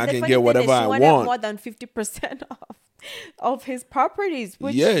and I the can funny get thing whatever is she I wanted want. more than 50% of his properties,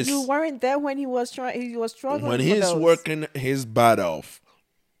 which Yes. you weren't there when he was struggling. When for he's those. working his butt off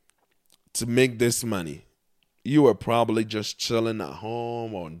to make this money, you were probably just chilling at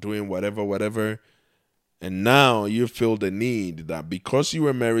home or doing whatever. And now you feel the need that because you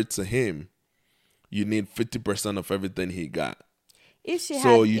were married to him, you need 50% of everything he got. If she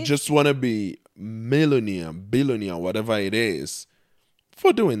So had, you just want to be millionaire, billionaire, whatever it is,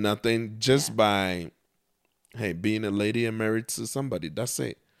 for doing nothing just by, hey, being a lady and married to somebody. That's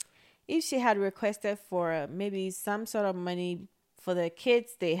it. if she had requested for maybe some sort of money for the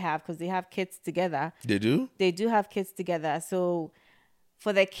kids they have, because they have kids together. They do? They do have kids together. So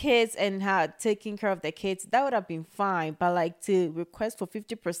for the kids and how taking care of the kids, that would have been fine. But like to request for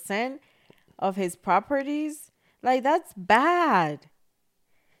 50% of his properties, like that's bad.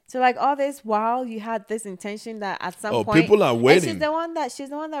 So like all this while you had this intention that at some point people are and waiting. she's the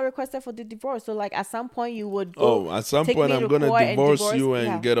one that requested for the divorce. So like at some point you would go. Oh, at some take point me I'm to gonna court divorce you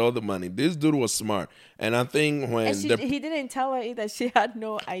yeah. and get all the money. This dude was smart, and I think when And he didn't tell her either. She had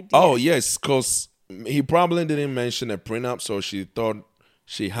no idea. oh yes, because he probably didn't mention a prenup, so she thought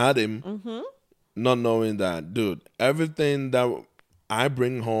she had him, not knowing that, dude, everything that I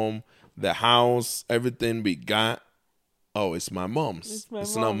bring home, the house, everything we got, oh, it's my mom's.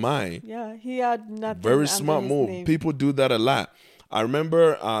 It's not mom's. mine. Yeah, he had nothing. Very under smart his move. name. People do that a lot. I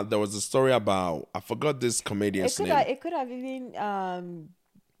remember there was a story about, I forgot this comedian's name. It could have even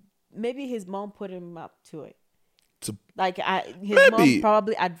maybe his mom put him up to it. Like his Maybe. mom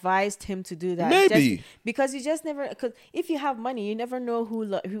probably advised him to do that. Maybe. Because you just never. Because if you have money, you never know who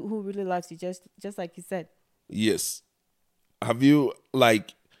really loves you. Just like you said. Yes. have you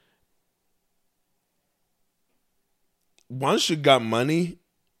like once you got money,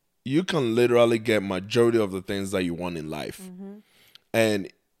 you can literally get majority of the things that you want in life.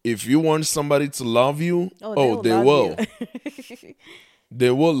 And if you want somebody to love you, they will. You.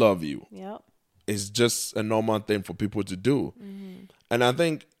 They will love you. Yep. It's just a normal thing for people to do. And I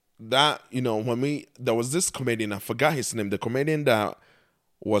think that, there was this comedian, I forgot his name, the comedian that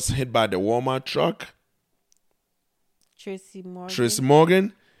was hit by the Walmart truck. Tracy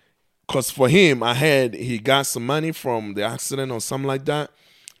Morgan. Because for him, I heard he got some money from the accident or something like that.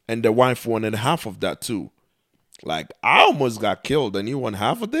 And the wife wanted half of that too. Like, I almost got killed and you want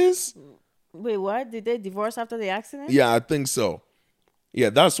half of this? Wait, what? Did they divorce after the accident? Yeah, I think so.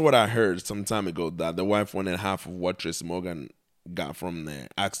 Yeah, that's what I heard some time ago, that the wife wanted half of what Tracy Morgan got from the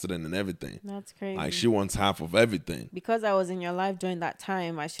accident and everything. That's crazy. Like, she wants half of everything. Because I was in your life during that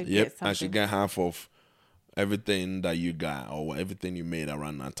time, I should get something. I should get half of everything that you got or everything you made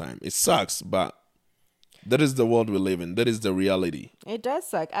around that time. It sucks, but that is the world we live in. That is the reality. It does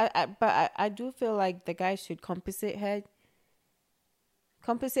suck. But I do feel like the guy should compensate her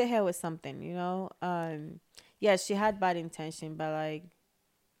with something, Yeah, she had bad intention, but like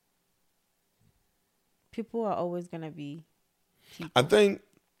people are always gonna be people. I think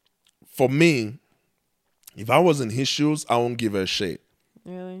for me, if I was in his shoes, I won't give her a shit.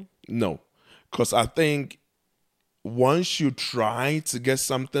 Really? No. Because I think once you try to get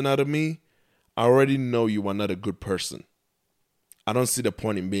something out of me, I already know you are not a good person. I don't see the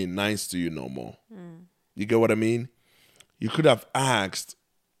point in being nice to you no more. You get what I mean? You could have asked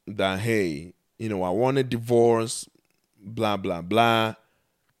that, hey, I want a divorce, blah, blah, blah.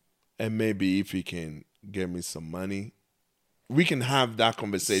 And maybe if you can get me some money, we can have that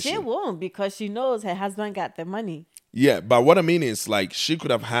conversation. She won't, because she knows her husband got the money. Yeah, but what I mean is, like, she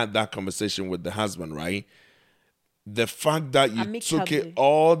could have had that conversation with the husband, right? The fact that you took it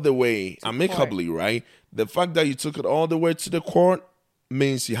all the way, amicably, right? The fact that you took it all the way to the court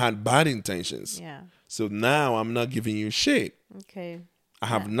means you had bad intentions. Yeah. So now I'm not giving you shit. Okay. I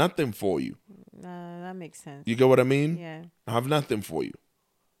have nothing for you. That makes sense. You get what I mean? Yeah. I have nothing for you.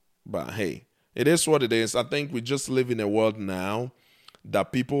 But hey, it is what it is. I think we just live in a world now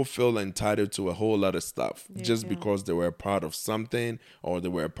that people feel entitled to a whole lot of stuff just because they were a part of something or they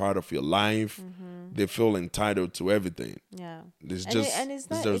were a part of your life. They feel entitled to everything. Yeah.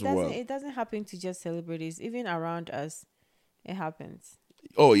 It doesn't happen to just celebrities. Even around us, it happens.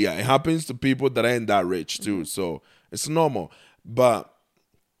 Oh yeah, it happens to people that ain't that rich too. So it's normal. But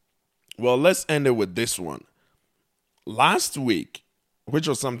well, let's end it with this one. Last week, which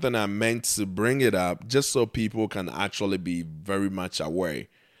was something I meant to bring it up just so people can actually be very much aware.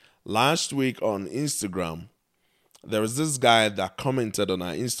 Last week on Instagram, there was this guy that commented on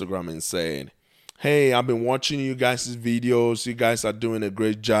our Instagram and said, hey, I've been watching you guys' videos. You guys are doing a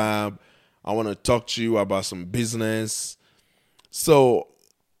great job. I want to talk to you about some business. So,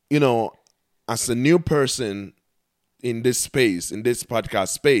 as a new person in this space, in this podcast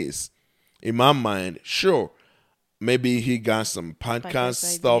space, in my mind, sure, maybe he got some podcast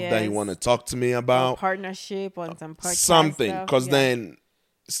stuff that he want to talk to me about. Or partnership on some podcast something, because then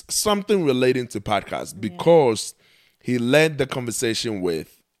something relating to podcasts, because he led the conversation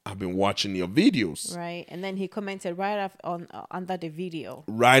with, I've been watching your videos. Right. And then he commented right under the video.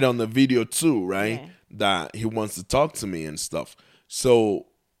 Right on the video too, right? Yeah. That he wants to talk to me and stuff. So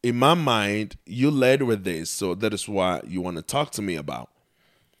in my mind, you led with this, so that is what you want to talk to me about.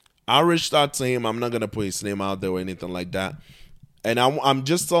 I reached out to him. I'm not going to put his name out there or anything like that. And I'm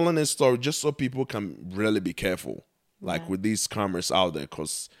just telling this story just so people can really be careful, like with these scammers out there,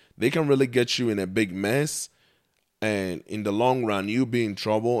 because they can really get you in a big mess. And in the long run, you'll be in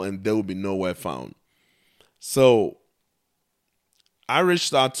trouble and they'll be nowhere found. So I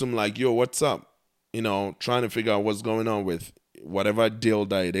reached out to him like, yo, what's up? Trying to figure out what's going on with whatever deal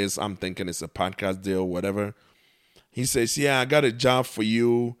that it is. I'm thinking it's a podcast deal, whatever. He says, yeah, I got a job for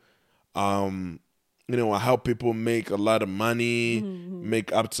you. I help people make a lot of money,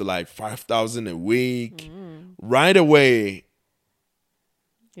 make up to like $5,000 a week. Right away,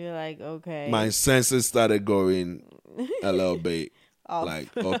 you're like, okay. My senses started going a little bit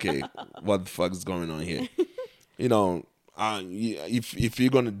like, okay, what the fuck is going on here? If you're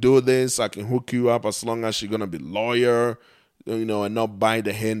gonna do this, I can hook you up as long as you're gonna be lawyer, and not bite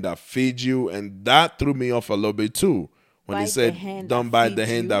the hand that feeds you. And that threw me off a little bit too. When he said, don't bite the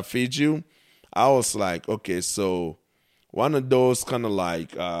hand that feeds you, I was like, okay, so one of those kind of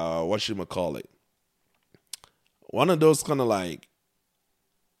like, what should I call it? One of those kind of like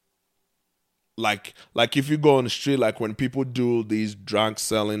if you go on the street, like when people do these drug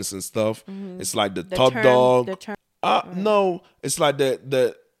sellings and stuff, it's like the top dog. No, it's like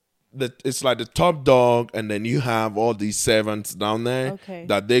the it's like the top dog, and then you have all these servants down there Okay.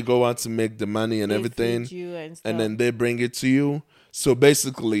 that they go out to make the money and They everything, feed you and stuff. and then they bring it to you. So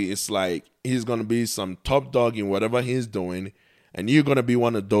basically, it's like he's gonna be some top dog in whatever he's doing, and you're gonna be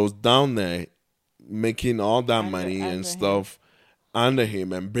one of those down there making all that money under and him. stuff under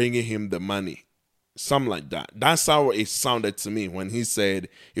him and bringing him the money. Something like that. That's how it sounded to me when he said,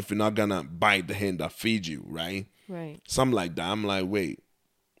 if you're not gonna bite the hand that feeds you, right? Right. Something like that. I'm like, wait.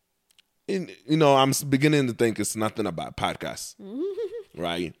 I'm beginning to think it's nothing about podcasts,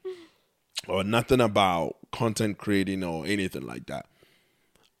 right? Or nothing about content creating or anything like that.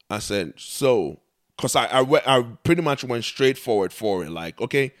 I said, so, because I pretty much went straight forward for it. Like,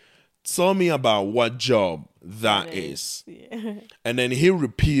 okay, tell me about what job that is. Yeah. And then he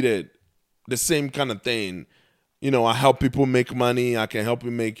repeated the same kind of thing. I help people make money. I can help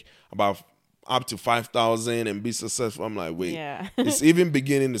you make about up to 5,000 and be successful. I'm like, wait, Yeah. it's even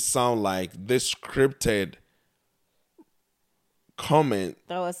beginning to sound like this scripted comment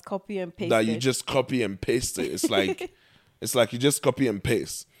That was copy and paste. that you just copy and paste it. It's like you just copy and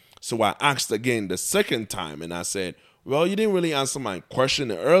paste. So I asked again the second time, and I said, well, you didn't really answer my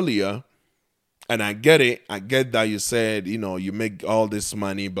question earlier. And I get it. I get that you said, you make all this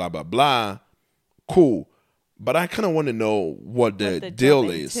money, blah, blah, blah. Cool. But I kind of want to know what the deal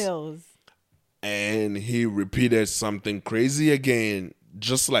is. Entails. And he repeated something crazy again,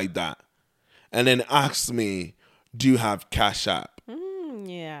 just like that. And then asked me, do you have Cash App?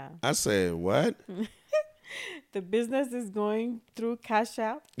 Yeah. I said, what? The business is going through Cash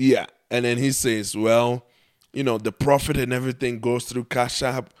App. Yeah. And then he says, well, the profit and everything goes through Cash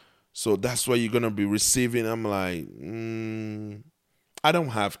App. So that's what you're going to be receiving. I'm like, I don't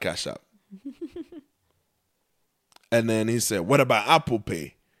have Cash App. And then he said, what about Apple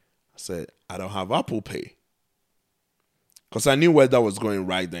Pay? I said, I don't have Apple Pay. Because I knew where that was going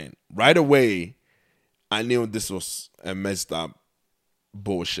right then. Right away, I knew this was a messed up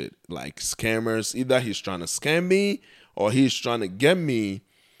bullshit. Like scammers. Either he's trying to scam me or he's trying to get me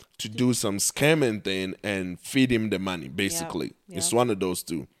to do some scamming thing and feed him the money, basically. Yep. It's one of those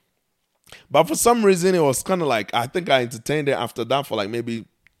two. But for some reason, it was kind of like, I think I entertained it after that for like maybe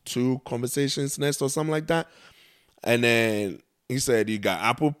 2 conversations next or something like that. And then he said, you got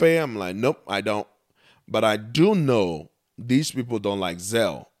Apple Pay? I'm like, nope, I don't. But I do know these people don't like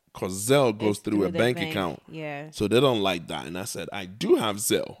Zelle because Zelle goes through a bank account. Yeah. So they don't like that. And I said, I do have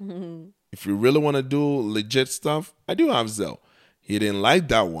Zelle. If you really want to do legit stuff, I do have Zelle. He didn't like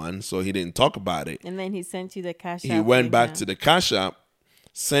that one, so he didn't talk about it. And then he sent you the Cash App. He went back to the Cash App,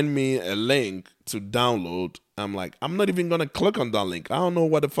 sent me a link to download. I'm like, I'm not even going to click on that link. I don't know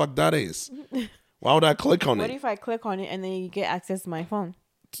what the fuck that is. Why would I click on it? What if I click on it and then you get access to my phone?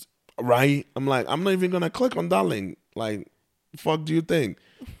 Right? I'm like, I'm not even going to click on that link. Like, the fuck do you think?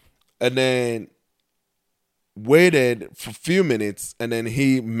 And then waited for a few minutes, and then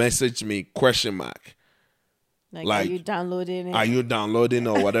he messaged me, question mark. Like, are you downloading it? Are you downloading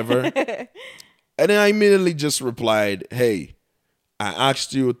or whatever? And then I immediately just replied, hey, I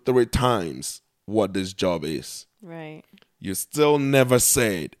asked you 3 times what this job is. Right. You still never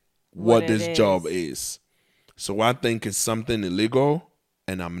said what this is. job is. So I think it's something illegal,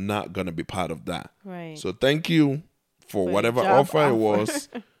 and I'm not going to be part of that. Right. So thank you for whatever offer it was,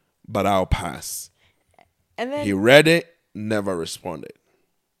 but I'll pass. And then He read it, never responded.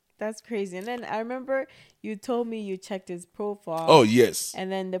 That's crazy. And then I remember you told me you checked his profile. Oh, yes.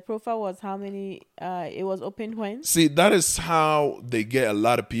 And then the profile was how many? It was opened when? See, that is how they get a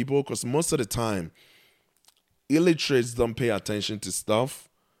lot of people, because most of the time, illiterates don't pay attention to stuff.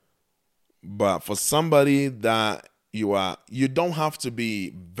 But for somebody that you don't have to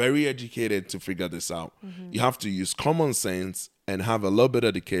be very educated to figure this out. You have to use common sense and have a little bit of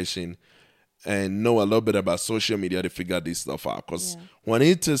education and know a little bit about social media to figure this stuff out. Because when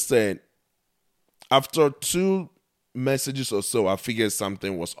he just said, after 2 messages or so, I figured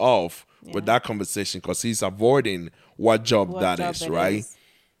something was off with that conversation, because he's avoiding what job that is, right?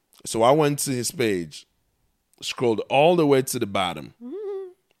 So I went to his page, scrolled all the way to the bottom,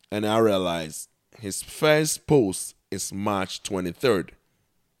 and I realized his first post is March 23rd.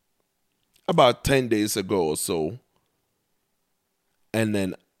 About 10 days ago or so. And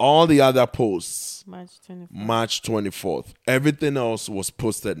then all the other posts, March 24th. Everything else was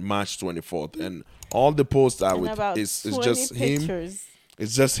posted March 24th. And all the posts are with, it's just pictures. Him.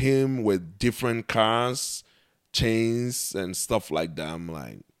 It's just him with different cars, chains, and stuff like that. I'm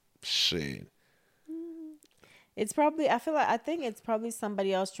like, shit. It's probably, I think it's probably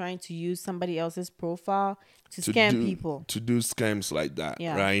somebody else trying to use somebody else's profile to to scam do people. to do scams like that,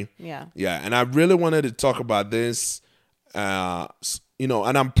 Yeah. right? Yeah. Yeah, and I really wanted to talk about this, and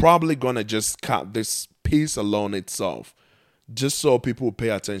I'm probably gonna just cut this piece alone itself, just so people pay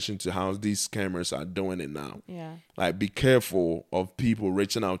attention to how these scammers are doing it now. Yeah. Like, be careful of people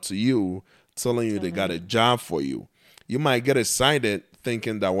reaching out to you, telling you they got a job for you. You might get excited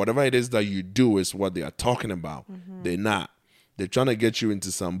thinking that whatever it is that you do is what they are talking about. They're not. They're trying to get you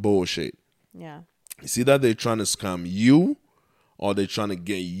into some bullshit. Yeah. It's either they're trying to scam you or they're trying to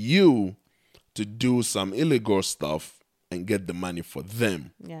get you to do some illegal stuff and get the money for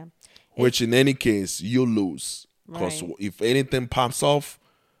them. Yeah. Which in any case, you lose. Because Right. if anything pops off,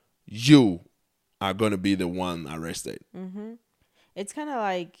 you are going to be the one arrested. It's kind of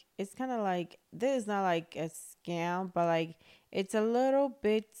like this is not like a scam, but like it's a little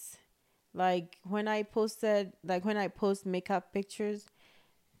bit like when I post makeup pictures,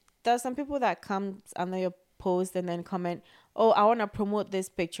 there's some people that come under your post and then comment, "Oh, I want to promote this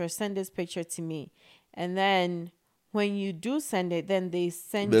picture. Send this picture to me." And then when you do send it, then they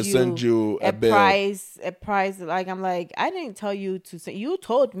They send you a bill. a price. Like I'm like, I didn't tell you to say. You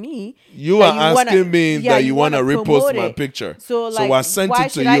told me You that are asking me yeah, that you want to repost promote my it. picture. So like, I sent why it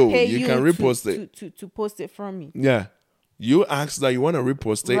to should I you. pay You can repost it. to post it from me? Yeah. You asked that you want to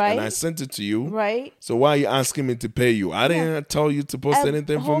repost it, and I Right. sent it to you. Right? So why are you asking me to pay you? I didn't tell you to post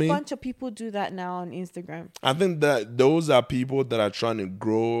anything A for whole me. bunch of people do that now on Instagram. I think that those are people that are trying to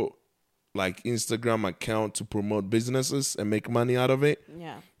grow like Instagram account to promote businesses and make money out of it.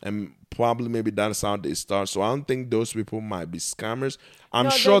 Yeah. And probably maybe that's how they start. So I don't think those people might be scammers. I'm No,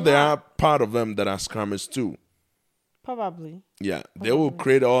 sure they're there not. are part of them that are scammers too. Probably. Yeah, they will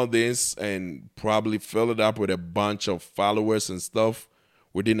create all this and probably fill it up with a bunch of followers and stuff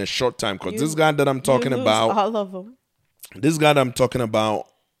within a short time. Because this guy that I'm talking You lose about, all of them. this guy that I'm talking about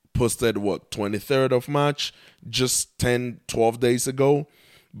posted 23rd of March, just 10, 12 days ago,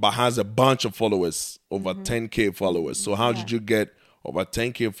 but has a bunch of followers, over 10K followers. So how did you get over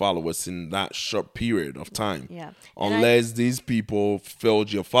 10K followers in that short period of time? Yeah. And Unless these people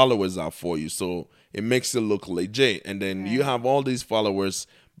filled your followers out for you. So it makes it look legit. And then you have all these followers,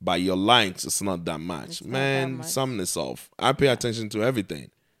 by your likes, it's not that much. not that Man, much. something is off. I pay attention to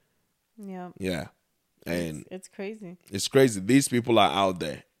everything. Yeah. Yeah. And It's crazy. it's crazy. These people are out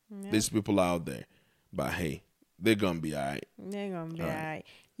there. These people are out there. But hey, they're going to be all right. They're gonna be all right.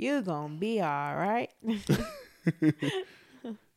 You gonna be all right.